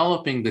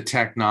developing the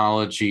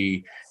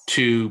technology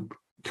to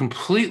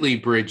completely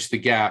bridge the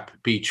gap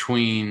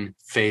between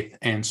faith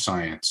and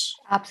science.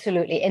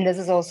 Absolutely. And this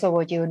is also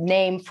what you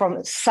name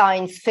from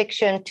science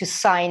fiction to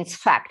science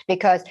fact,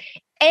 because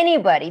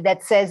anybody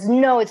that says,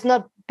 no, it's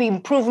not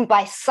being proven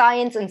by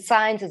science and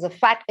science is a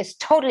fact is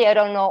totally, I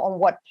don't know on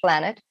what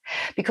planet,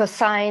 because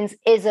science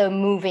is a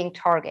moving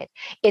target.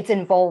 It's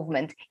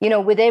involvement.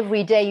 With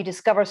every day you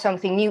discover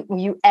something new,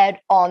 you add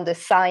on the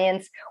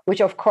science,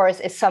 which of course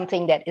is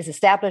something that is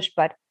established,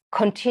 but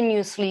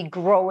continuously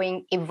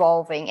growing,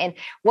 evolving. And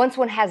once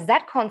one has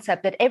that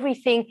concept that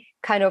everything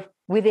kind of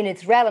within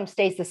its realm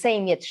stays the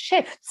same, yet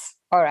shifts,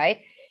 all right,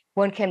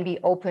 one can be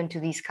open to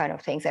these kind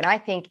of things. And I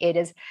think it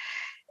is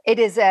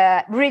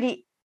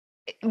really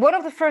one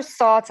of the first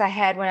thoughts I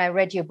had when I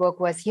read your book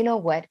was, you know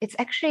what? It's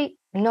actually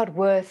not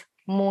worth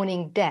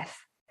mourning death.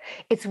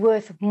 It's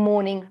worth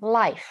mourning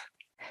life,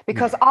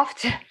 because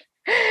often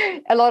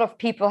a lot of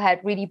people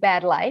had really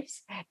bad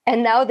lives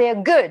and now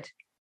they're good.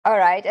 All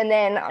right. And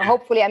then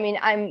hopefully, I mean,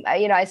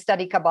 I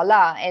study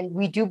Kabbalah, and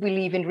we do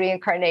believe in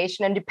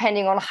reincarnation. And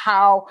depending on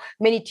how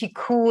many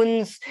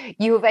tikkuns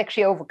you have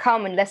actually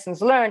overcome and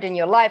lessons learned in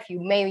your life,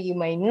 you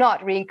may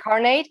not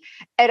reincarnate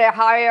at a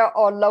higher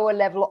or lower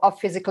level of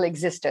physical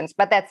existence.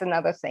 But that's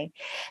another thing.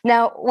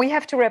 Now, we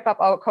have to wrap up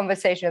our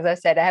conversation. As I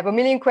said, I have a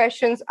million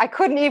questions. I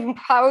couldn't even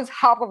pose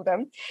half of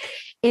them.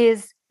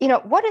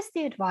 What is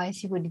the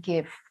advice you would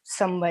give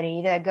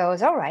somebody that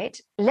goes, all right,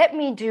 let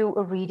me do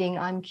a reading.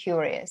 I'm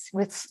curious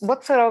with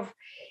what sort of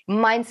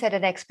mindset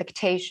and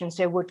expectations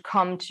there would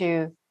come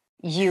to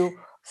you,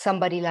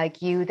 somebody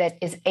like you that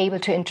is able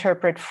to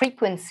interpret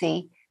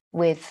frequency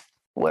with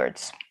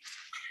words?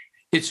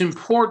 It's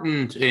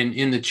important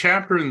in the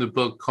chapter in the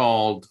book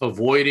called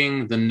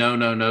Avoiding the No,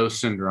 No, No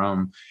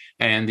Syndrome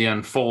and the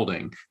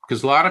Unfolding,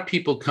 because a lot of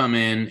people come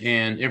in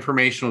and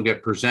information will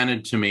get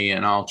presented to me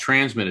and I'll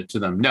transmit it to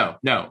them. No,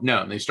 no,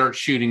 no. And they start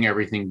shooting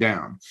everything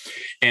down.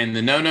 And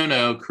the no, no,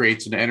 no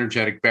creates an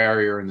energetic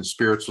barrier and the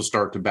spirits will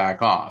start to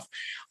back off.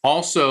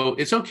 Also,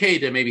 it's okay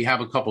to maybe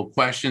have a couple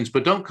questions,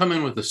 but don't come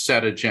in with a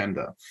set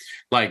agenda.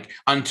 Like,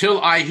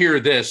 until I hear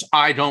this,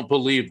 I don't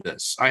believe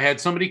this. I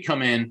had somebody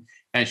come in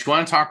and she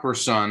wanted to talk to her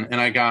son, and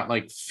I got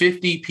like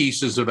 50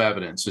 pieces of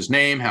evidence, his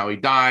name, how he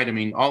died. I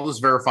mean, all this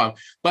verifiable,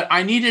 but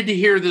I needed to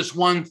hear this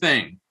one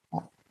thing.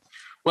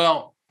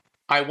 Well,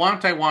 I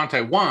want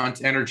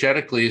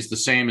energetically is the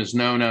same as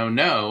no, no,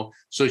 no.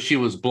 So she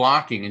was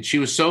blocking, and she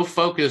was so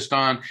focused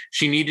on,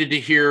 she needed to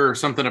hear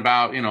something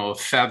about, a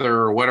feather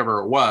or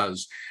whatever it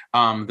was.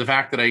 The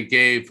fact that I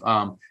gave,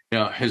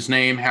 his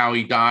name, how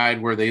he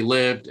died, where they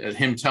lived,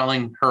 him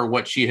telling her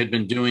what she had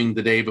been doing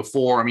the day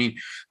before. I mean,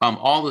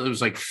 it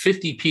was like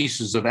 50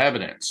 pieces of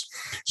evidence.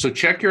 So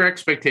check your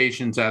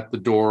expectations at the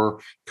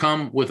door,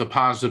 come with a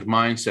positive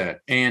mindset.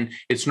 And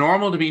it's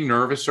normal to be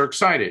nervous or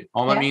excited.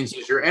 All that means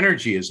is your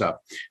energy is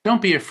up.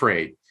 Don't be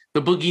afraid.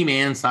 The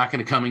boogeyman's not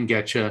going to come and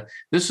get you.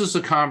 This is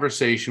a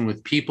conversation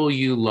with people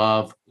you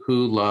love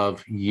who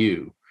love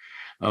you.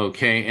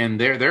 Okay.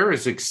 And they're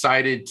as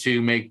excited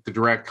to make the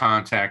direct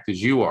contact as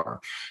you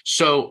are.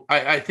 So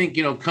I think,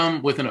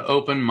 come with an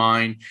open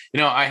mind.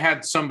 I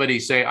had somebody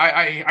say,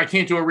 I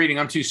can't do a reading.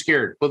 I'm too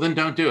scared. Well, then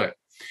don't do it.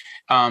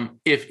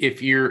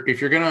 If you're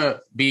going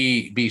to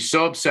be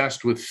so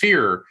obsessed with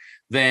fear,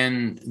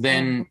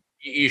 then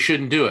you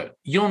shouldn't do it.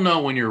 You'll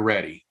know when you're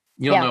ready.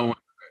 You'll know when.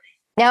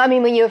 Now, I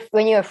mean, when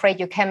you're afraid,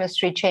 your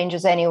chemistry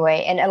changes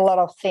anyway, and a lot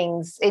of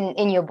things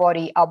in your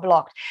body are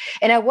blocked.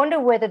 And I wonder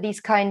whether these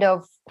kind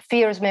of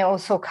fears may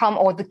also come,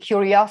 or the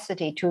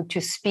curiosity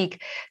to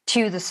speak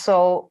to the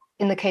soul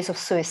in the case of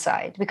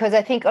suicide, because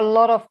I think a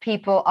lot of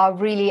people are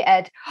really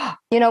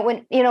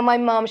when my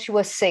mom, she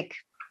was sick.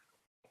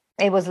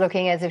 It was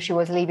looking as if she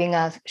was leaving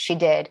us. She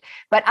did.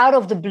 But out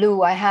of the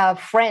blue, I have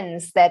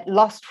friends that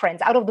lost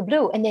friends out of the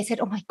blue. And they said,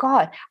 oh, my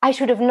God, I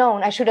should have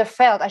known. I should have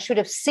felt. I should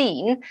have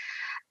seen.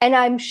 And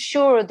I'm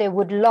sure they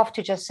would love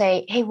to just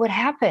say, hey, what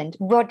happened?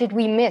 What did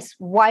we miss?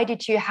 Why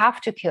did you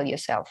have to kill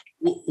yourself?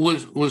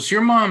 Was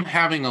your mom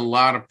having a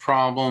lot of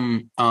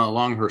problem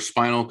along her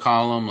spinal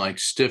column, like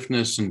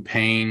stiffness and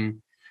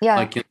pain? Yeah.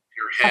 Like in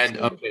your head?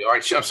 Absolutely. Okay. All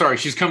right. I'm sorry.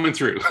 She's coming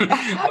through. Okay.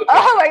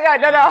 Oh, my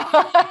God. No.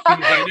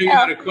 I knew you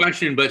had a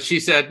question, but she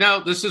said, no,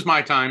 this is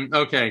my time.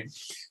 Okay.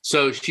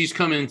 So she's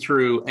coming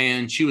through,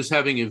 and she was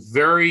having a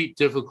very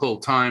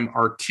difficult time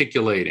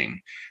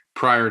articulating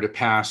prior to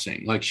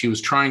passing. Like, she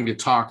was trying to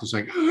talk. It's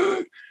like,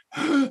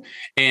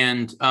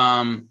 and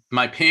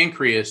my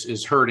pancreas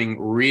is hurting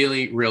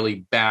really,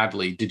 really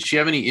badly. Did she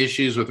have any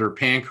issues with her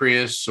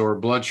pancreas or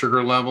blood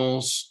sugar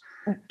levels?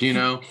 Do you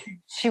know?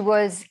 She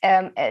was,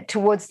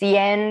 towards the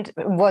end,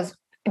 was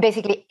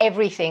basically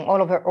everything.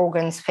 All of her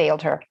organs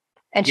failed her,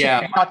 and she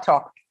could not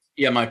talk.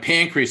 Yeah, my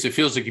pancreas, it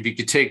feels like if you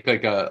could take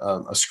like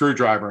a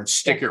screwdriver and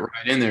stick it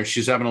right in there.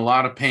 She's having a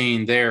lot of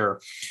pain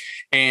there.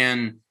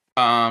 And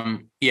her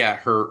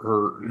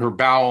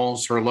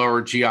bowels, her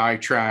lower GI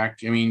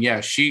tract. I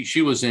mean,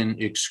 she was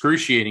in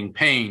excruciating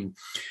pain.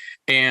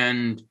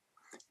 And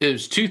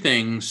there's two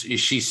things.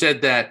 She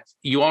said that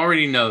you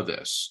already know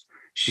this.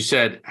 She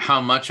said,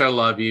 how much I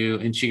love you.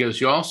 And she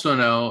goes, you also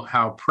know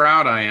how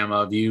proud I am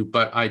of you,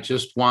 but I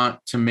just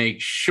want to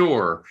make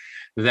sure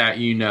that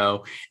you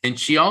know. And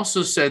she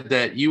also said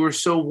that you were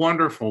so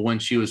wonderful when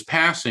she was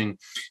passing,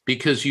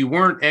 because you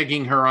weren't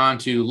egging her on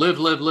to live,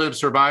 live, live,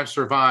 survive,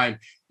 survive.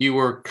 You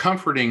were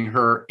comforting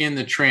her in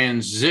the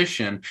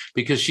transition,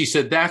 because she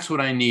said, that's what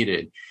I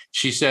needed.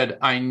 She said,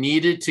 I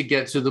needed to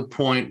get to the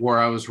point where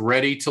I was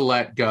ready to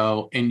let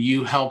go. And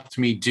you helped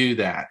me do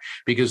that,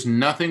 because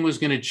nothing was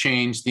going to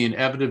change the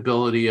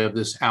inevitability of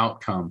this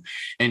outcome.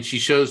 And she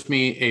shows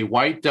me a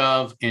white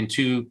dove and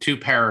two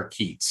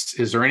parakeets.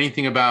 Is there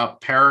anything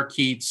about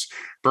parakeets,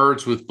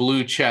 birds with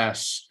blue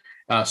chests,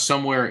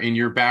 somewhere in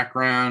your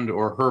background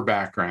or her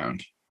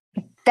background?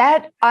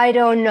 That I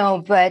don't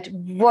know, but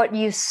what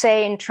you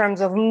say in terms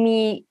of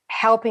me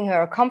helping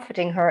her,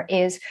 comforting her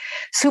is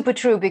super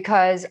true,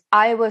 because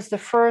I was the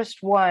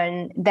first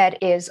one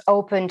that is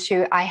open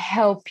to, I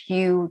help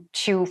you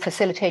to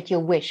facilitate your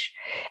wish.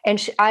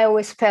 And I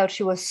always felt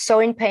she was so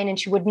in pain and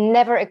she would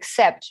never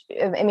accept.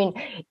 I mean,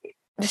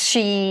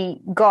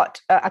 she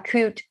got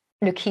acute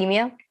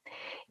leukemia.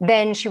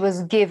 Then she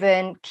was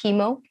given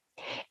chemo.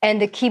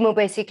 And the chemo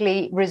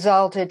basically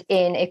resulted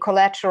in a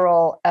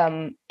collateral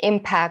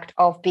impact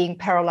of being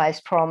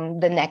paralyzed from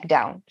the neck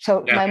down.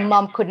 So my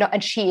mom could not,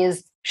 and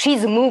she's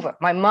a mover.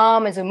 My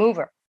mom is a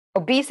mover,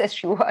 obese as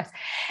she was.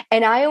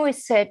 And I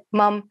always said,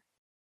 Mom,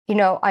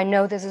 I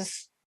know this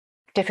is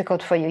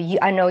difficult for you.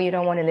 I know you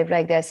don't want to live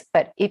like this,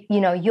 but if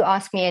you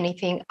ask me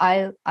anything,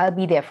 I'll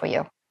be there for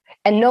you.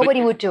 And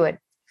nobody would do it.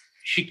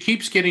 She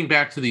keeps getting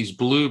back to these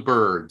blue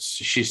birds.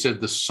 She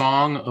said the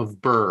song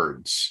of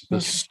birds, the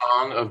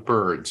song of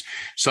birds.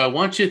 So I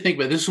want you to think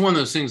about, this is one of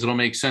those things that'll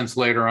make sense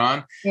later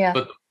on. Yeah.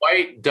 But the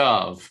white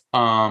dove,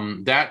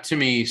 that to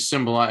me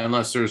symbolizes,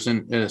 unless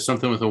there's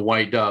something with a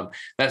white dove,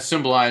 that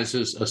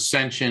symbolizes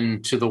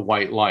ascension to the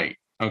white light.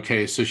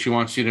 Okay, so she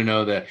wants you to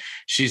know that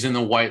she's in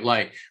the white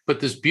light. But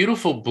this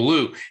beautiful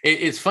blue,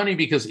 it's funny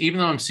because even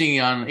though I'm seeing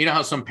on,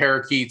 how some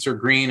parakeets are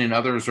green and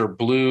others are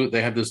blue,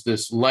 they have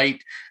this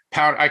light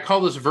powder. I call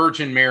this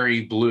Virgin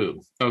Mary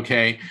blue.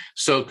 Okay,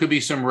 so it could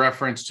be some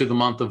reference to the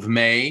month of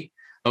May.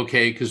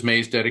 Okay, because May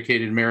is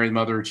dedicated to Mary, the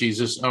Mother of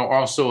Jesus.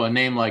 Also, a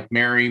name like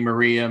Mary,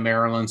 Maria,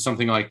 Marilyn,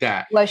 something like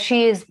that. Well,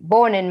 she is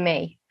born in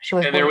May.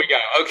 There we go.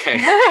 Okay,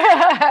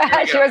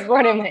 she was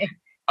born in May.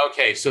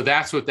 Okay, so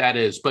that's what that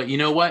is. But you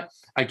know what?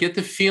 I get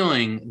the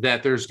feeling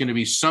that there's going to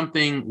be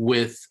something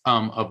with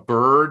a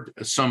bird.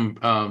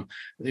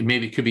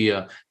 Maybe it could be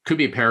a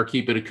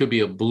parakeet, but it could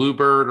be a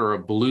bluebird or a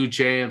blue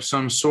jay of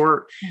some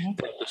sort. Mm-hmm.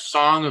 That the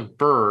song of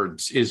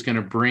birds is going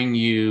to bring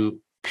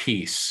you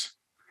peace,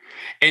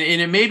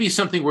 and it may be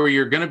something where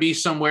you're going to be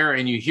somewhere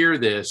and you hear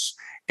this,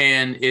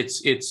 and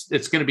it's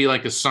going to be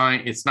like a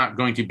sign. It's not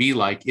going to be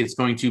like, it's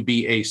going to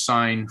be a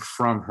sign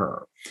from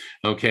her.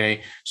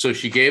 Okay, so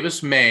she gave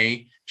us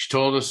May. She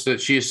told us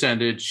that she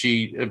ascended.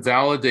 She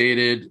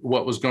validated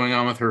what was going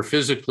on with her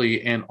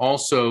physically, and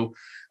also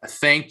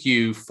thank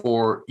you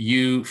for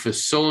you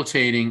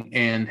facilitating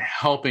and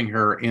helping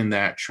her in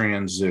that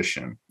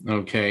transition.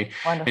 Okay.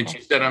 Wonderful. And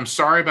she said, I'm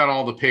sorry about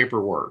all the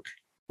paperwork.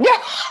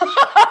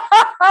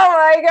 Oh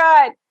my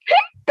God.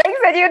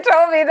 Thanks that you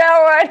told me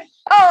that one.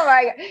 Oh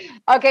my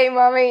God. Okay,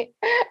 Mommy.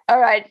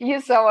 All right.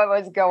 You saw what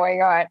was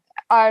going on.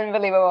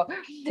 Unbelievable.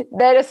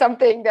 That is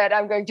something that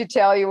I'm going to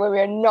tell you when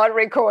we're not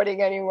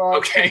recording anymore.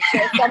 Okay.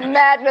 There's some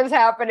madness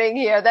happening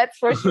here. That's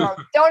for sure.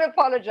 Don't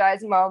apologize,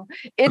 Mom.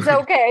 It's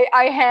okay.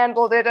 I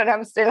handled it and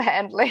I'm still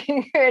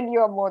handling, and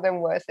you're more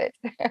than worth it.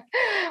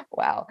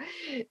 Wow.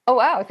 Oh,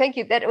 wow. Thank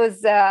you. That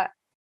was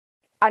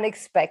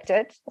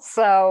unexpected.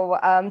 So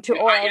to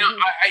all,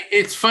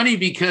 it's funny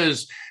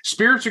because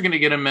spirits are going to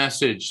get a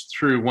message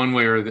through one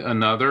way or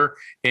another.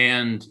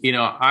 And,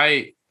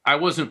 I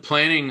wasn't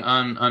planning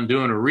on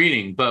doing a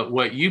reading, but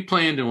what you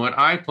planned and what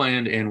I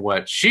planned and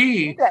what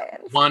she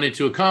wanted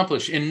to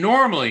accomplish. And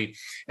normally,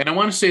 and I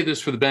want to say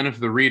this for the benefit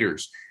of the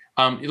readers,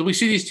 we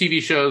see these TV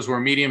shows where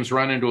mediums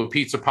run into a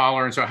pizza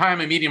parlor and say, hi,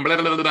 I'm a medium,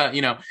 blah, blah, blah,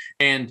 blah,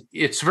 and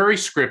it's very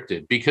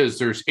scripted because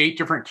there's 8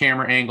 different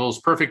camera angles,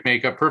 perfect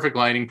makeup, perfect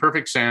lighting,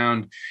 perfect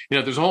sound.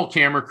 There's a whole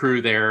camera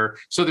crew there.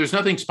 So there's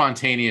nothing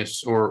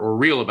spontaneous or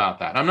real about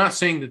that. I'm not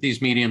saying that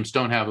these mediums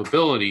don't have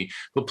ability,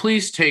 but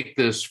please take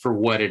this for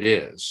what it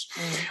is.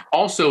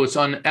 Also, it's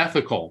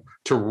unethical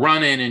to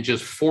run in and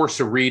just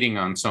force a reading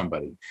on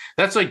somebody.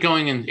 That's like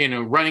going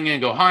and running in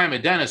and go, hi, I'm a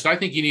dentist. I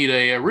think you need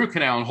a root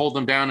canal, and hold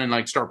them down and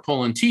like start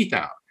pulling teeth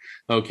out.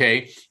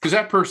 Okay. Because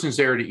that person's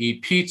there to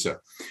eat pizza.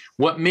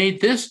 What made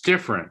this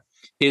different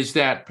is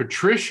that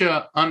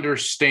Patricia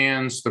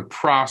understands the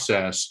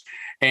process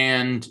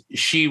and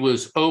she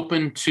was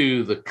open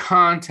to the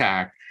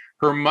contact.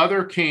 Her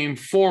mother came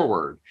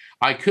forward.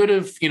 I could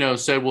have,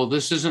 said, well,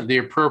 this isn't the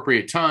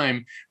appropriate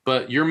time,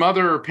 but your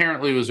mother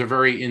apparently was a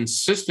very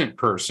insistent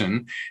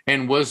person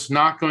and was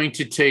not going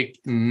to take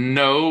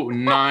no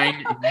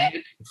 9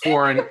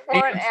 for an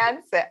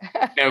answer.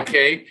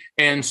 Okay.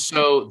 And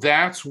so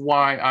that's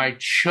why I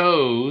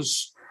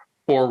chose,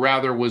 or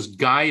rather was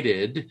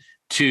guided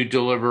to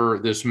deliver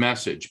this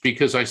message,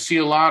 because I see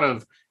a lot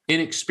of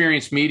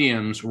inexperienced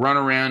mediums run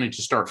around and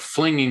just start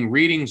flinging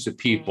readings at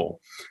people.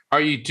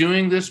 Are you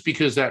doing this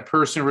because that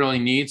person really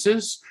needs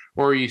this?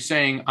 Or are you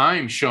saying,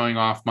 I'm showing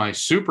off my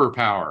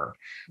superpower?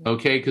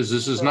 Okay, because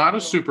this is not a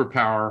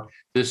superpower.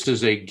 This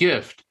is a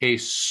gift, a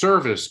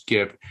service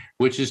gift,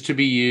 which is to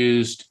be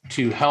used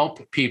to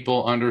help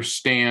people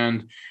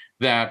understand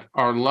that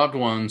our loved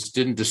ones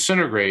didn't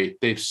disintegrate.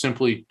 They've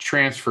simply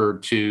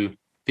transferred to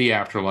the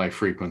afterlife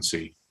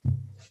frequency.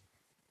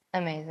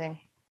 Amazing.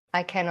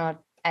 I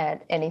cannot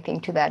add anything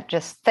to that.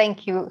 Just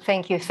thank you,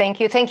 thank you, thank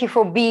you. Thank you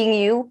for being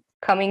you.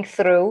 coming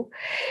through,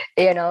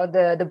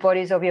 the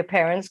bodies of your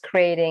parents,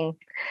 creating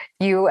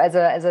you as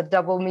a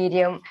double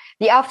medium.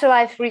 The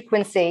afterlife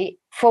frequency,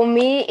 for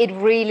me, it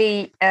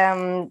really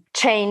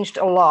changed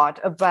a lot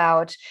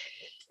about,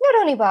 not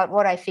only about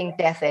what I think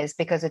death is,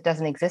 because it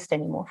doesn't exist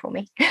anymore for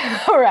me,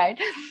 all right,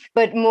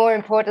 but more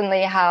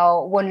importantly,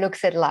 how one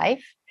looks at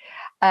life,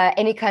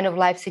 any kind of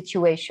life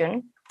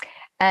situation,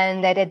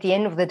 and that at the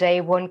end of the day,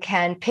 one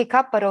can pick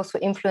up but also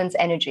influence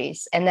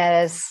energies. And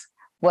that is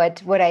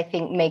what I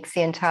think makes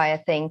the entire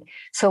thing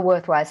so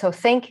worthwhile. So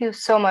thank you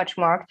so much,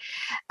 Mark,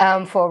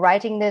 for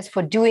writing this,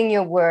 for doing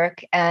your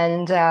work,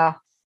 and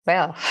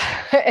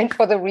and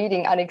for the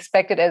reading,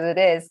 unexpected as it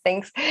is.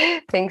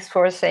 Thanks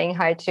for saying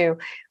hi to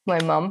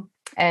my mom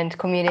and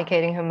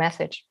communicating her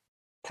message.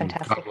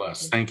 Fantastic. God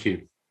bless. Thank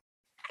you.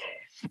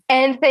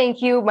 And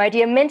thank you, my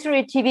dear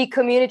Mentory TV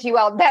community.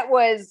 Well, that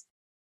was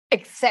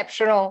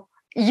exceptional,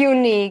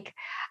 unique,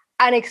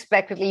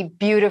 unexpectedly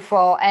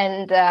beautiful.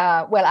 And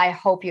I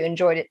hope you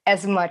enjoyed it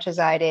as much as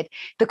I did.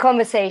 The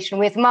conversation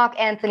with Mark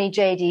Anthony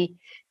JD.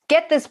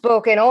 Get this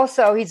book, and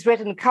also he's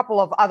written a couple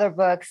of other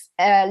books.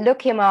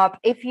 Look him up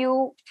if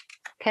you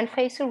can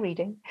face a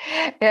reading.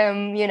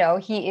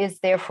 He is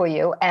there for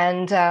you.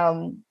 And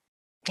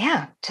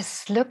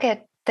just look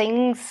at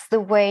things the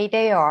way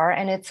they are,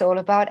 and it's all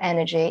about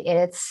energy.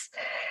 It's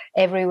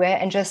everywhere.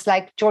 And just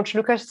like George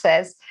Lucas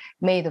says,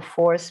 may the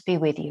force be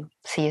with you.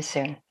 See you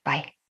soon.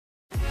 Bye.